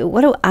want to do?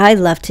 What do I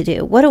love to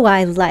do? What do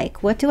I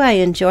like? What do I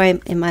enjoy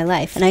in my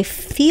life? And I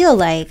feel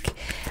like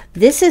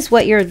this is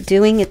what you're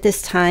doing at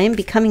this time,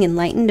 becoming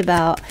enlightened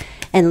about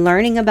and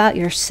learning about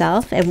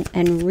yourself,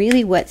 and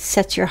really what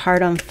sets your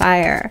heart on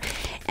fire.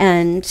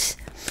 And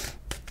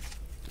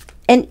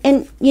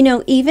you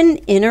know, even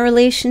in a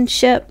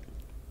relationship,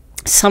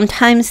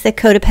 sometimes the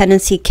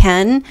codependency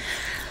can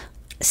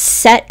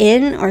set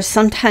in, or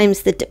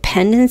sometimes the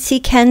dependency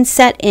can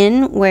set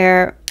in,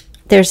 where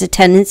there's a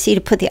tendency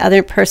to put the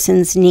other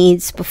person's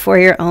needs before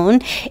your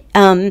own.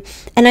 And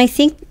I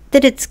think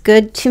that it's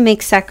good to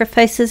make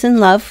sacrifices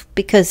in love,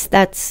 because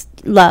that's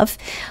love.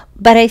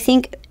 But I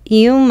think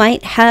you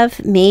might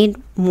have made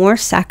more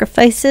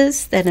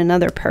sacrifices than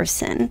another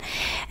person.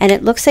 And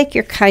it looks like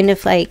you're kind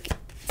of like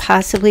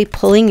possibly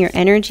pulling your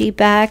energy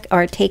back,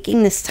 or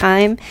taking this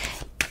time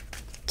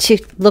to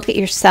look at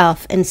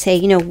yourself and say,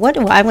 you know, what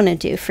do I want to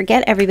do?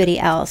 Forget everybody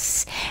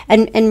else.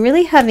 And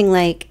really having,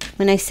 like,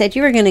 when I said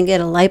you were going to get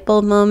a light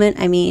bulb moment,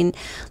 I mean,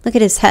 look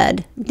at his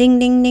head. Ding,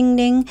 ding, ding,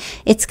 ding.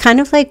 It's kind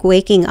of like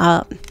waking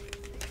up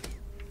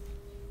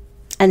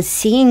and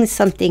seeing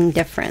something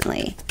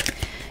differently.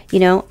 You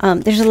know,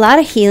 there's a lot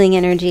of healing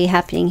energy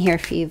happening here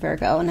for you,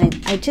 Virgo,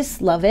 and I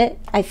just love it.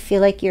 I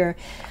feel like you're,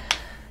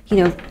 you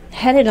know,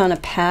 headed on a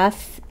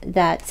path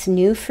that's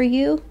new for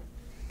you.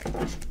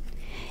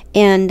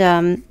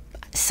 And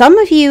some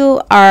of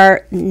you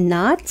are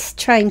not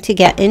trying to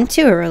get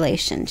into a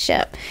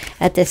relationship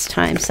at this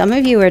time. Some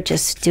of you are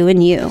just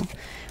doing you,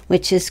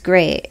 which is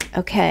great,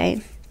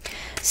 okay?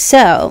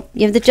 So,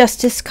 you have the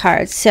Justice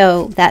card.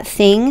 So, that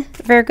thing,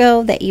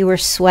 Virgo, that you were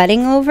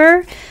sweating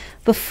over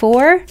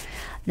before,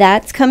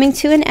 that's coming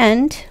to an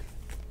end.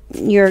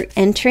 You're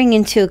entering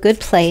into a good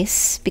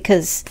place,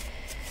 because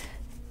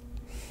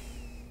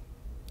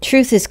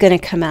truth is going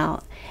to come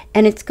out.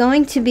 And it's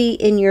going to be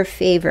in your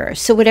favor.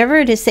 So whatever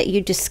it is that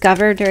you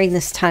discover during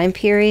this time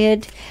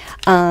period,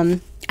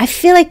 I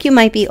feel like you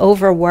might be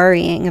over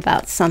worrying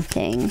about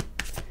something.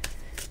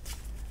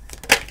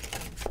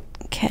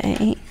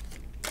 Okay.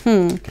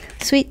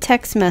 Sweet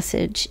text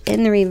message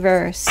in the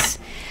reverse.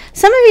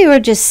 Some of you are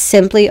just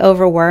simply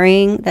over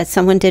worrying that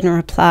someone didn't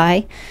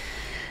reply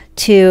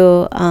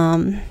to,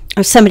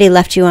 or somebody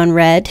left you on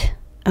red.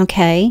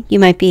 Okay. You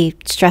might be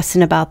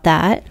stressing about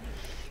that.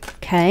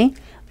 Okay.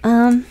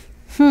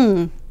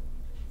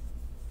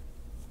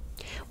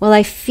 Well,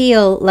 I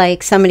feel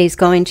like somebody's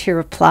going to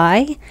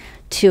reply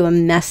to a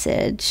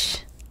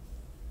message.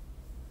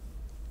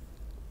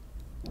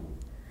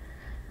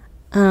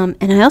 And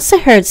I also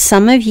heard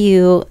some of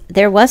you,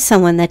 there was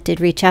someone that did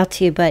reach out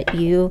to you, but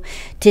you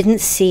didn't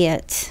see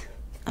it.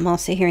 I'm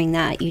also hearing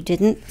that. You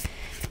didn't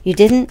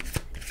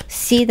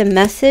see the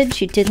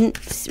message. You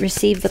didn't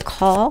receive the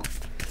call.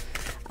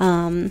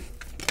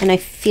 And I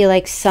feel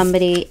like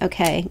somebody,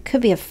 okay,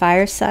 could be a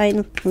fire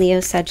sign, Leo,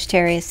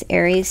 Sagittarius,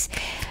 Aries.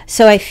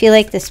 So I feel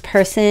like this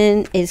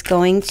person is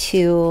going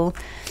to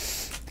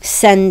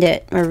send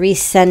it or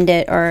resend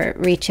it or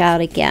reach out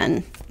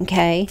again,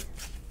 okay?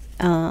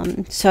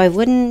 So I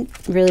wouldn't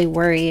really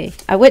worry.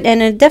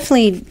 And I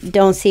definitely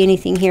don't see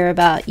anything here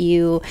about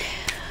you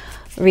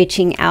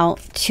reaching out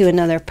to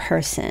another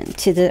person,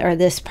 or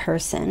this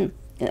person.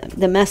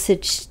 The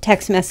message,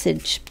 text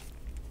message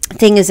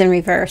thing is in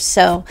reverse,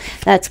 so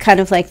that's kind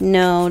of like,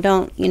 no,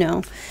 don't, you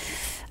know,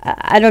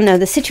 I don't know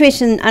the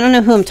situation. I don't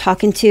know who I'm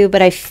talking to,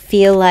 but I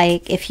feel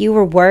like if you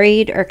were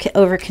worried or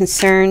over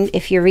concerned,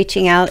 if you're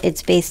reaching out,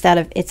 it's out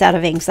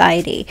of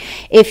anxiety.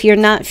 If you're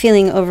not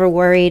feeling over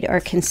worried or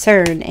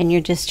concerned, and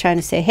you're just trying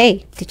to say,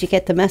 hey, did you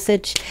get the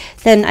message?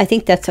 Then I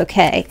think that's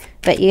okay.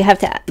 But you have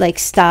to like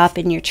stop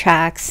in your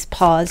tracks,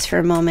 pause for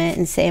a moment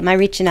and say, am I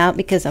reaching out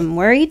because I'm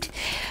worried?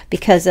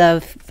 Because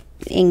of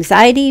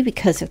anxiety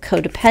because of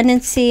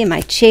codependency? Am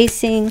I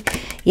chasing?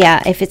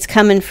 Yeah, if it's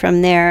coming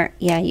from there,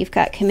 yeah, you've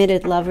got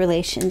committed love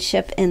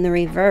relationship in the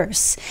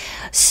reverse.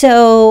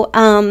 So,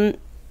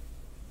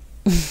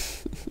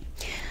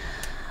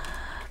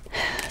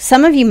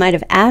 some of you might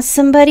have asked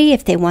somebody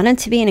if they wanted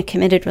to be in a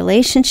committed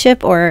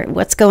relationship, or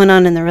what's going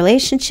on in the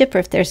relationship, or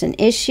if there's an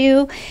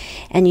issue,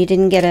 and you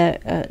didn't get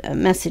a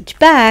message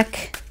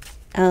back.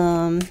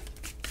 Some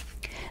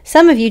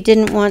of you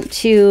didn't want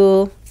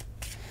to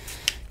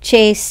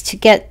chase to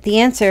get the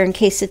answer in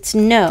case it's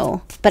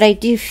no. But I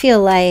do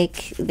feel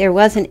like there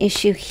was an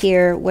issue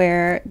here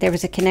where there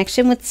was a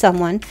connection with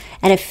someone,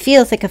 and it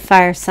feels like a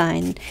fire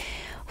sign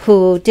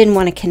who didn't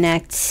want to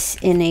connect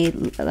in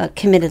a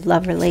committed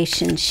love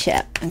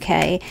relationship,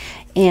 okay?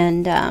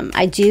 And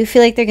I do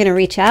feel like they're going to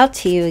reach out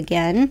to you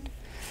again.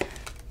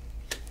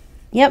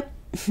 Yep,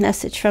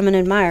 message from an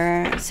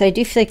admirer. So I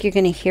do feel like you're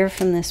going to hear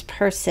from this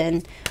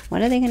person.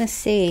 What are they going to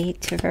say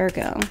to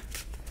Virgo?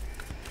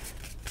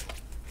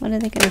 What are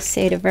they going to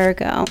say to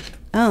Virgo?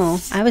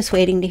 Oh, I was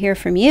waiting to hear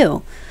from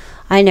you.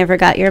 I never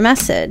got your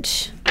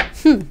message.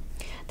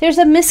 There's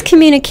a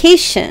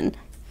miscommunication.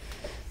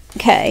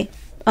 Okay.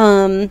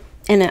 And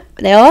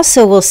they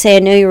also will say, I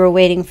know you were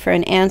waiting for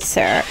an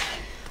answer.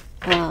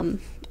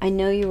 I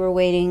know you were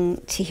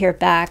waiting to hear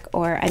back,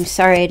 or I'm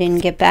sorry I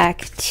didn't get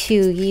back to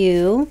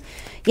you.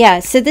 Yeah,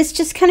 so this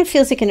just kind of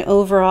feels like an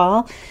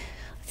overall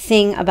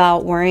thing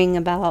about worrying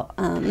about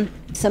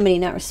somebody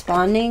not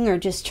responding, or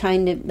just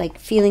trying to, like,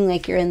 feeling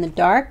like you're in the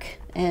dark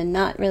and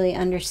not really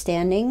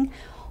understanding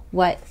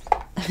what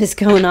is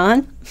going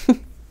on.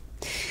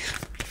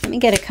 Let me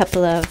get a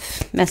couple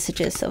of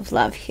messages of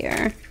love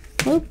here.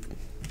 Oop.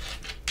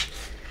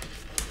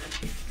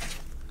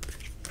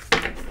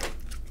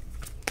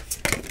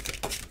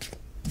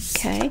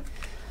 Okay.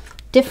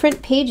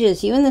 Different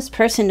pages. You and this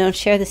person don't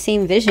share the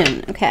same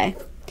vision. Okay.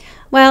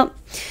 Well,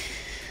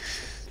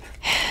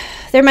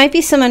 there might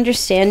be some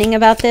understanding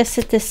about this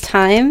at this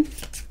time.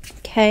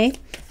 Okay.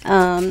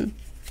 I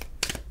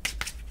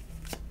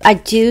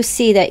do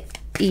see that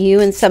you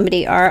and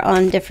somebody are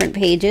on different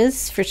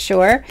pages for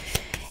sure.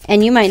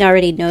 And you might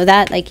already know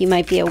that. Like, you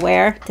might be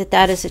aware that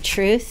that is a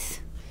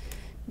truth.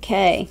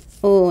 Okay.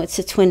 Oh, it's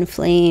a twin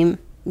flame.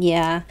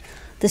 Yeah.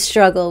 The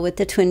struggle with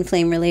the twin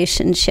flame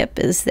relationship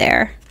is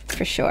there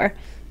for sure.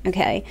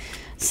 Okay.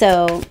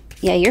 So,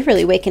 yeah, you're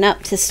really waking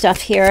up to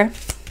stuff here.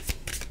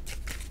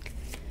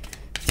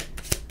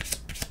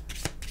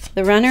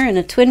 The runner in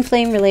a twin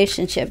flame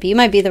relationship. You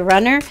might be the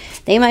runner.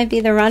 They might be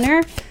the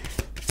runner.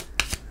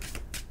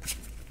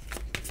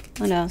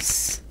 What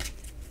else?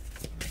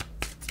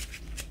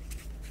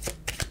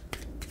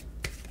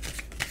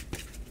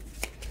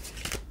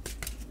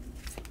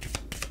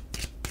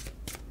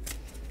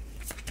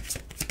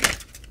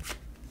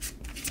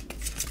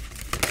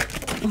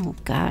 Oh,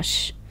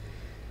 gosh.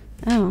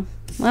 Oh,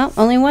 well,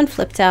 only one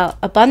flipped out.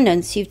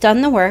 Abundance. You've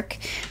done the work.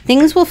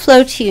 Things will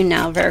flow to you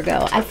now,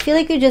 Virgo. I feel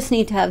like you just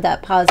need to have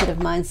that positive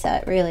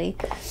mindset, really.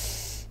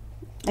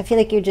 I feel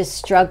like you're just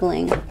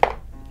struggling.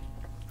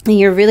 And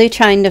you're really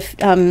trying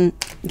to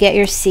get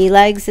your sea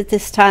legs at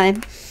this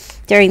time,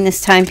 during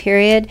this time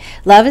period.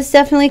 Love is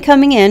definitely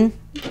coming in.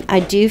 I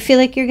do feel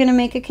like you're going to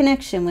make a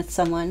connection with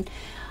someone.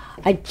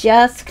 I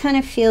just kind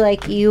of feel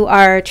like you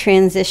are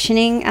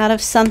transitioning out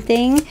of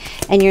something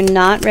and you're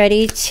not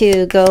ready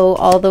to go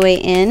all the way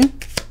in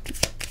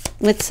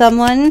with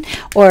someone,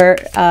 or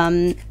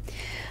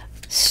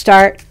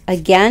start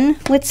again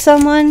with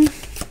someone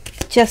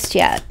just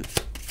yet.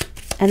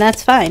 And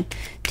that's fine.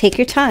 Take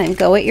your time.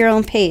 Go at your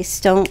own pace.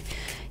 Don't,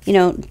 you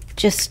know,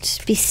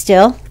 just be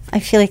still. I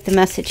feel like the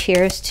message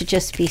here is to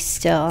just be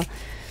still.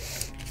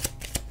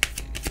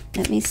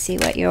 Let me see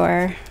what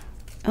your...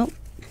 Oh,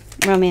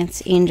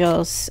 romance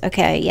angels.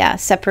 Okay, yeah,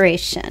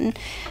 separation.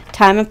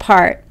 Time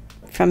apart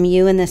from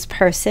you and this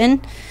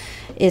person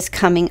is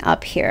coming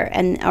up here,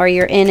 and or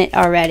you're in it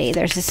already.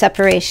 There's a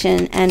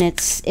separation, and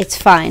it's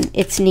fine.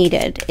 It's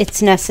needed.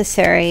 It's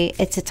necessary.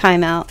 It's a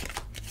timeout.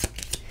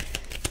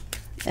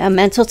 A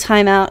mental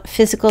timeout,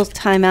 physical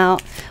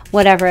timeout,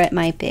 whatever it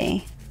might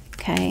be.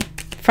 Okay,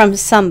 from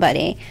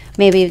somebody.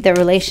 Maybe the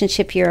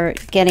relationship you're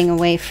getting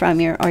away from,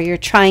 or you're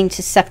trying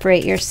to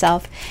separate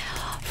yourself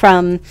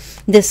from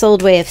this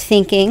old way of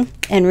thinking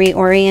and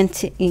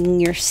reorienting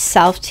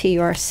yourself to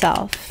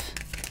yourself,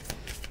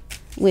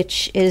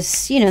 which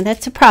is, you know,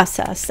 that's a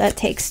process that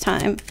takes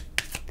time.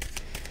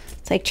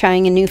 It's like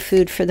trying a new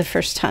food for the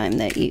first time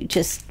that you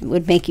just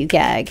would make you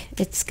gag.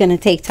 It's going to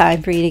take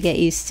time for you to get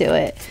used to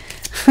it.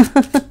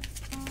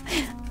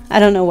 I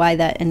don't know why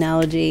that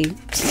analogy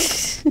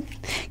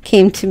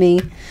came to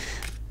me.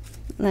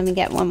 Let me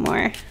get one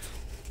more.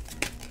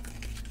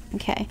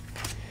 Okay.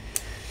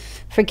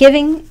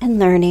 Forgiving and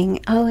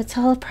learning. Oh, it's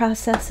all a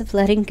process of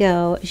letting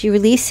go. As you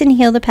release and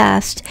heal the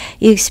past,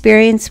 you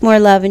experience more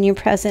love in your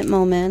present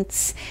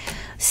moments.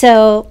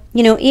 So,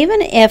 you know,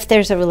 even if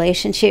there's a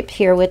relationship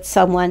here with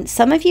someone,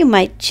 some of you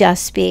might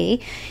just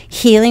be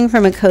healing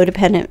from a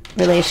codependent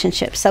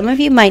relationship. Some of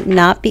you might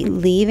not be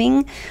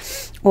leaving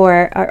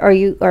or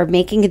you are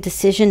making a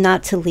decision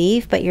not to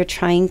leave, but you're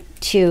trying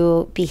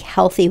to be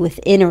healthy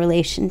within a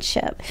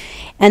relationship.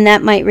 And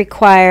that might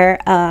require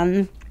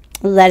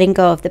letting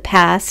go of the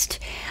past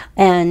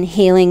and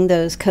healing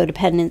those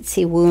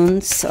codependency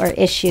wounds or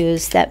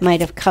issues that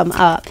might have come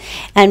up.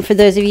 And for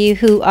those of you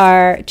who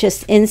are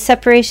just in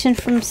separation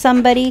from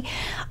somebody,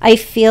 I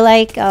feel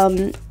like,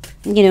 you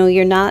know,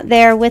 you're not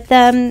there with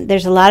them.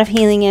 There's a lot of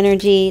healing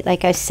energy,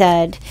 like I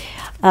said.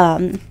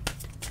 And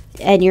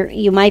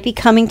you might be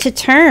coming to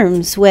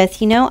terms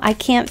with, you know, I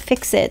can't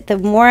fix it. The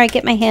more I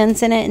get my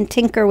hands in it and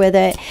tinker with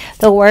it,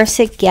 the worse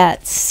it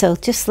gets. So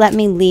just let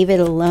me leave it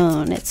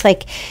alone. It's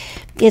like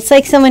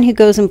someone who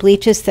goes and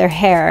bleaches their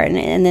hair,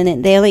 and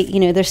then they only, you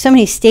know, there's so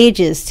many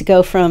stages to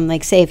go from,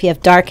 like, say, if you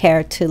have dark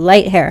hair to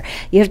light hair,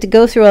 you have to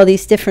go through all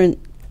these different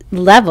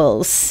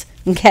levels,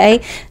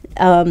 okay,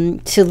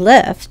 to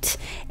lift.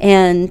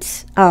 And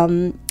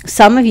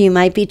some of you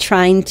might be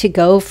trying to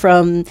go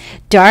from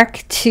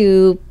dark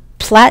to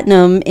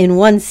platinum in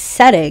one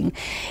setting,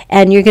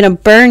 and you're going to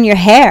burn your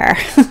hair.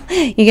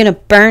 You're going to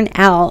burn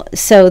out.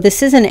 So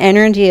this is an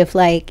energy of,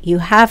 like, you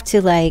have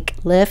to, like,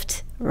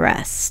 lift,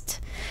 rest.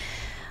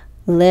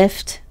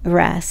 Lift,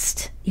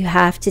 rest. You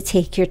have to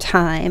take your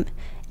time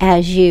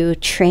as you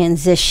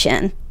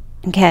transition,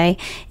 okay,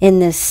 in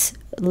this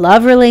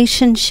love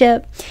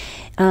relationship,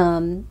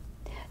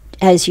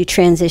 as you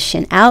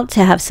transition out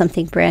to have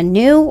something brand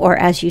new, or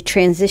as you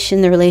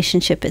transition the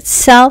relationship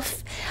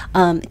itself.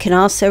 It can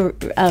also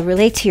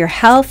relate to your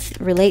health,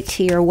 relate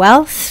to your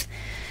wealth,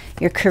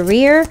 your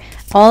career,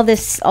 all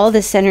this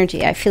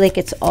energy. I feel like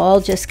it's all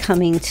just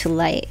coming to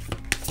light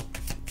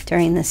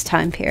during this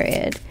time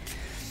period.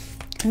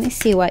 Let me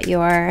see what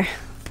your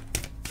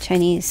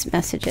Chinese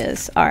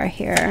messages are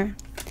here.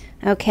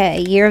 Okay,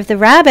 Year of the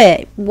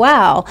Rabbit.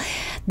 Wow,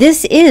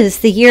 this is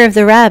the Year of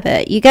the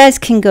Rabbit. You guys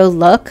can go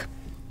look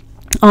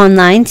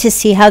online to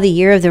see how the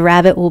Year of the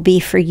Rabbit will be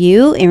for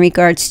you in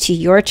regards to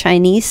your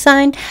Chinese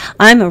sign.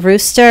 I'm a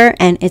rooster,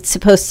 and it's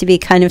supposed to be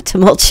kind of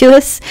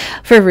tumultuous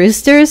for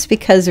roosters,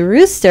 because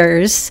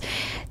roosters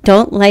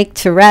don't like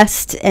to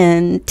rest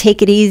and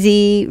take it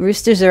easy.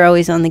 Roosters are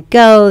always on the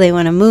go. They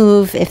want to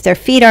move. If their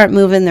feet aren't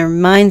moving, their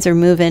minds are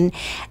moving.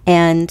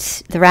 And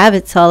the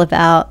rabbit's all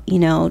about, you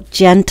know,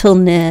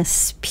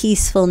 gentleness,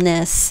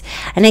 peacefulness.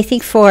 And I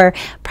think for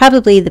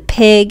probably the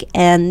pig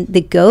and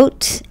the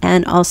goat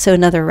and also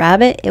another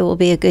rabbit, it will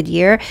be a good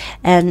year.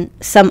 And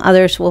some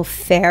others will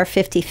fare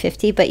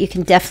 50-50, but you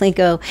can definitely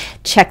go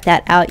check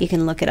that out. You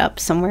can look it up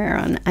somewhere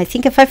on, I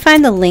think if I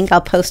find the link,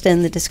 I'll post it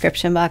in the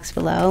description box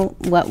below.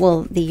 What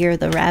will the Year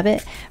of the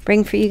Rabbit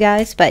bring for you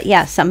guys? But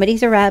yeah,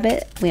 somebody's a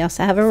rabbit. We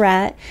also have a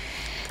rat.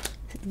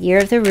 Year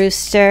of the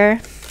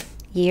Rooster,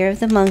 Year of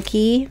the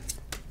Monkey,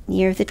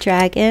 Year of the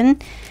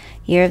Dragon,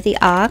 Year of the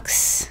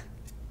Ox,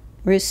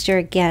 Rooster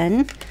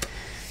again,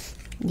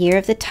 Year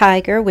of the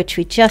Tiger, which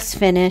we just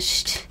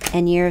finished,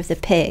 and Year of the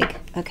Pig.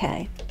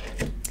 Okay,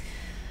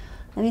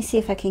 let me see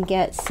if I can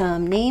get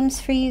some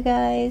names for you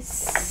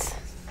guys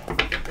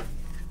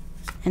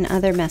and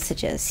other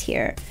messages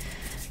here.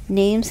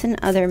 Names and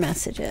other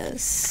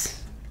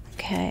messages.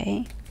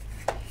 Okay.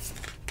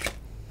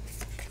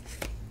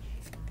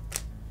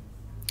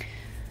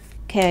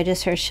 Okay, I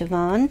just heard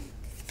Siobhan.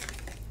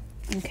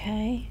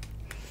 Okay.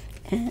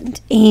 And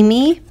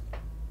Amy.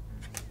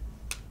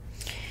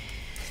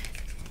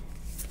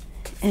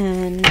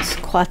 And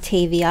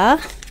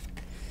Quatavia.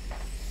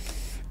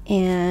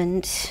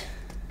 And,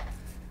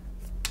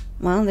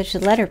 well, there's a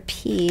letter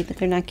P, but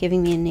they're not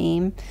giving me a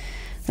name.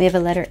 We have a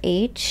letter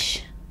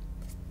H.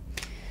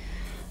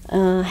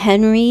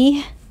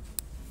 Henry,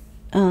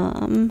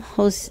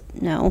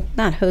 no,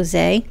 not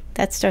Jose.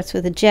 That starts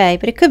with a J,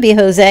 but it could be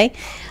Jose.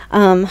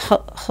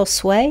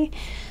 Josue,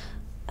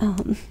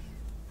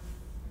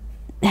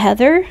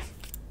 Heather,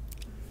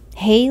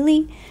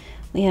 Haley.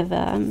 We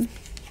have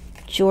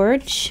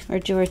George or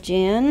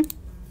Georgianne.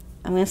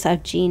 I'm going to say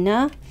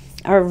Gina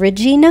or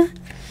Regina.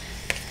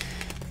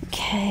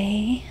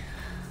 Okay.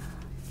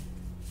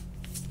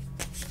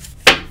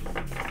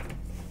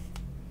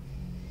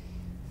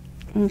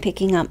 I'm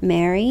picking up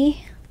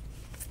Mary.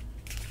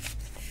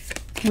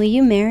 Will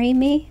you marry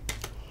me?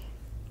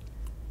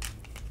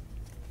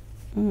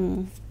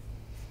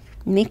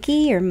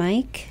 Mickey or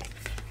Mike?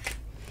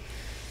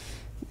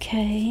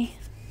 Okay.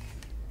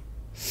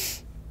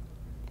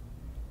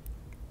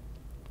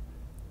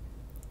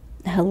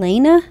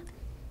 Helena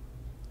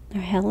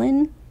or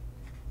Helen?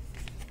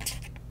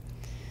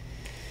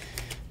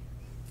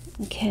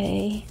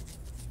 Okay.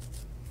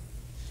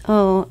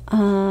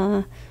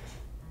 Oh,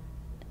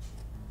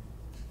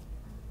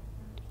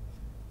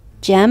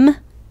 Jem,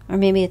 or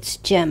maybe it's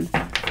Jim.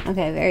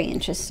 Okay, very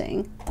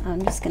interesting.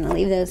 I'm just going to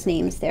leave those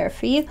names there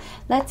for you.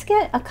 Let's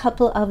get a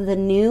couple of the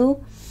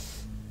new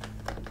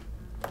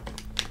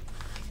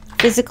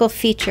physical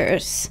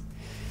features.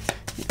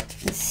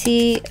 Let's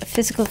see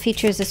physical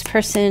features this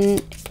person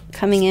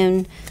coming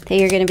in that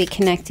you're going to be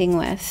connecting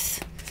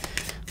with.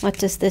 What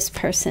does this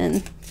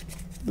person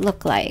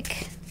look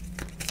like?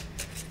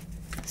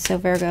 So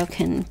Virgo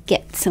can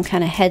get some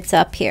kind of heads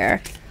up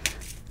here.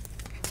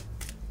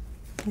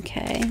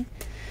 Okay.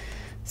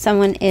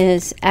 Someone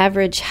is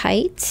average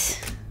height.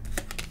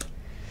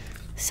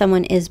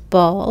 Someone is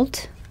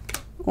bald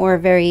or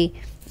very,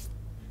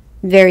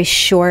 very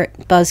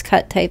short buzz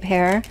cut type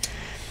hair.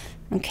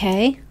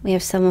 Okay. We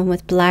have someone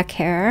with black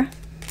hair.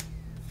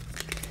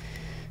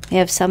 We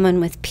have someone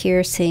with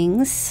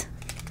piercings.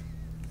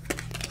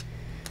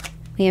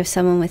 We have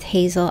someone with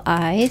hazel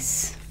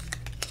eyes.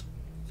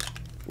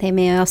 They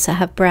may also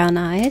have brown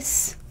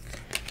eyes.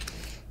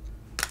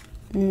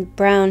 And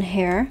brown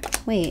hair.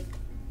 Wait.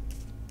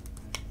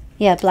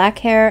 Yeah, black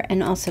hair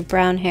and also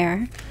brown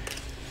hair.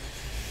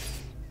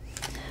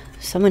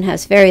 Someone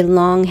has very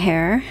long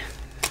hair.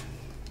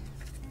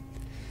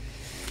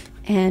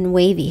 And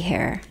wavy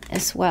hair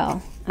as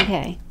well.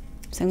 Okay,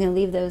 so I'm going to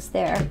leave those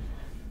there.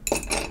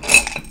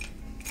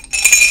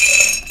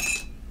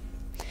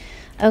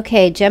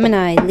 Okay,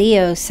 Gemini,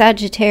 Leo,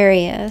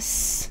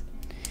 Sagittarius,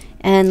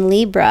 and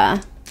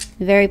Libra.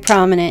 Very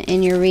prominent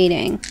in your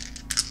reading.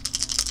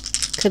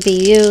 Could be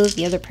you,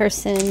 the other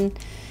person.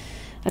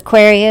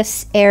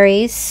 Aquarius,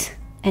 Aries,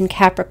 and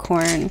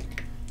Capricorn.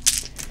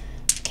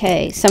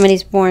 Okay,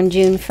 somebody's born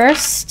June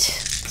 1st,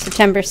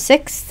 September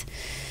 6th,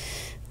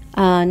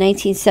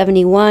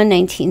 1971,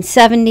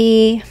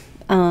 1970,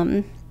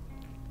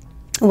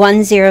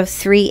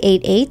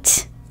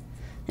 10388.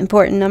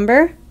 Important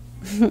number.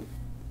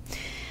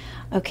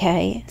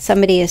 Okay,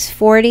 somebody is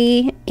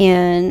 40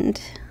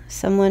 and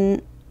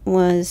someone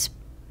was,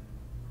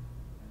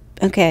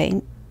 okay,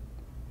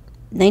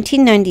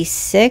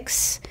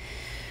 1996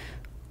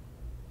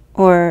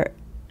 or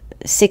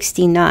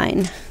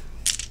 69.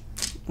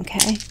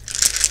 Okay,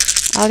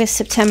 August,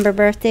 September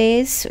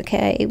birthdays.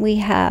 Okay, we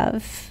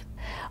have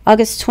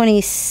August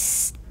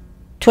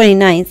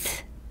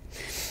 29th.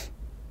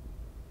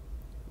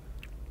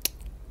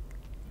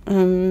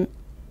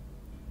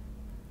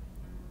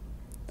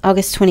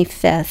 August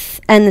 25th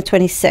and the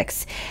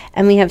 26th.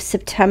 And we have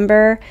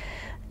September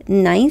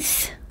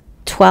 9th,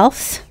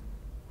 12th,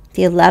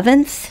 the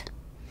 11th,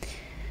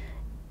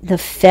 the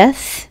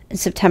 5th, and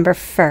September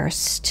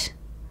 1st.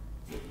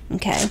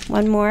 Okay,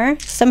 one more.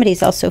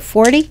 Somebody's also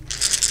 40.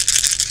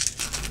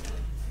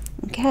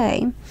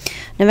 Okay,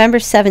 November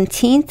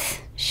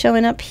 17th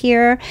showing up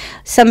here.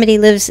 Somebody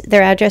lives,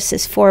 their address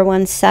is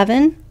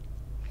 417.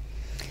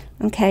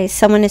 Okay,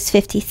 someone is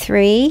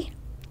 53.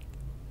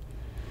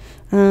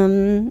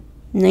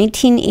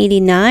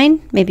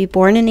 1989, maybe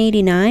born in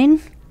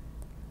 89.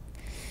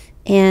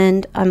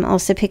 And I'm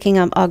also picking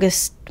up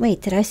August,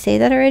 wait, did I say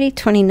that already?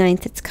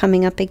 29th, it's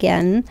coming up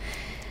again.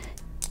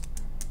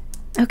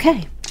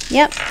 Okay,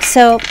 yep,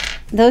 so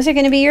those are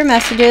going to be your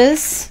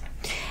messages.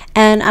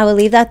 And I will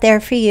leave that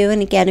there for you.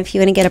 And again, if you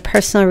want to get a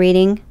personal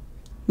reading,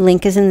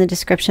 link is in the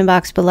description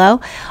box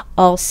below.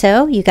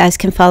 Also, you guys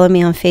can follow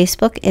me on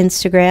Facebook,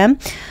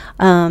 Instagram,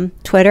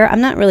 Twitter.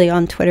 I'm not really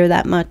on Twitter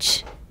that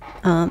much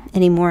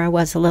anymore. I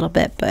was a little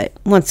bit, but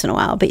once in a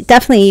while. But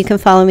definitely you can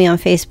follow me on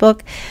Facebook.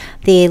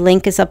 The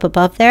link is up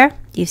above there.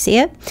 Do you see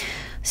it?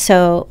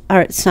 So, or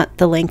it's not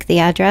the link, the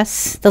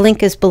address. The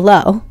link is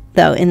below,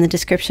 though, in the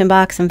description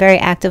box. I'm very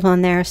active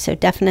on there, so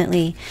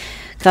definitely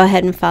go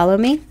ahead and follow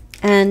me.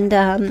 And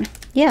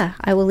yeah,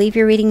 I will leave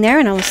your reading there,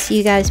 and I will see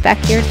you guys back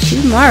here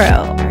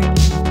tomorrow.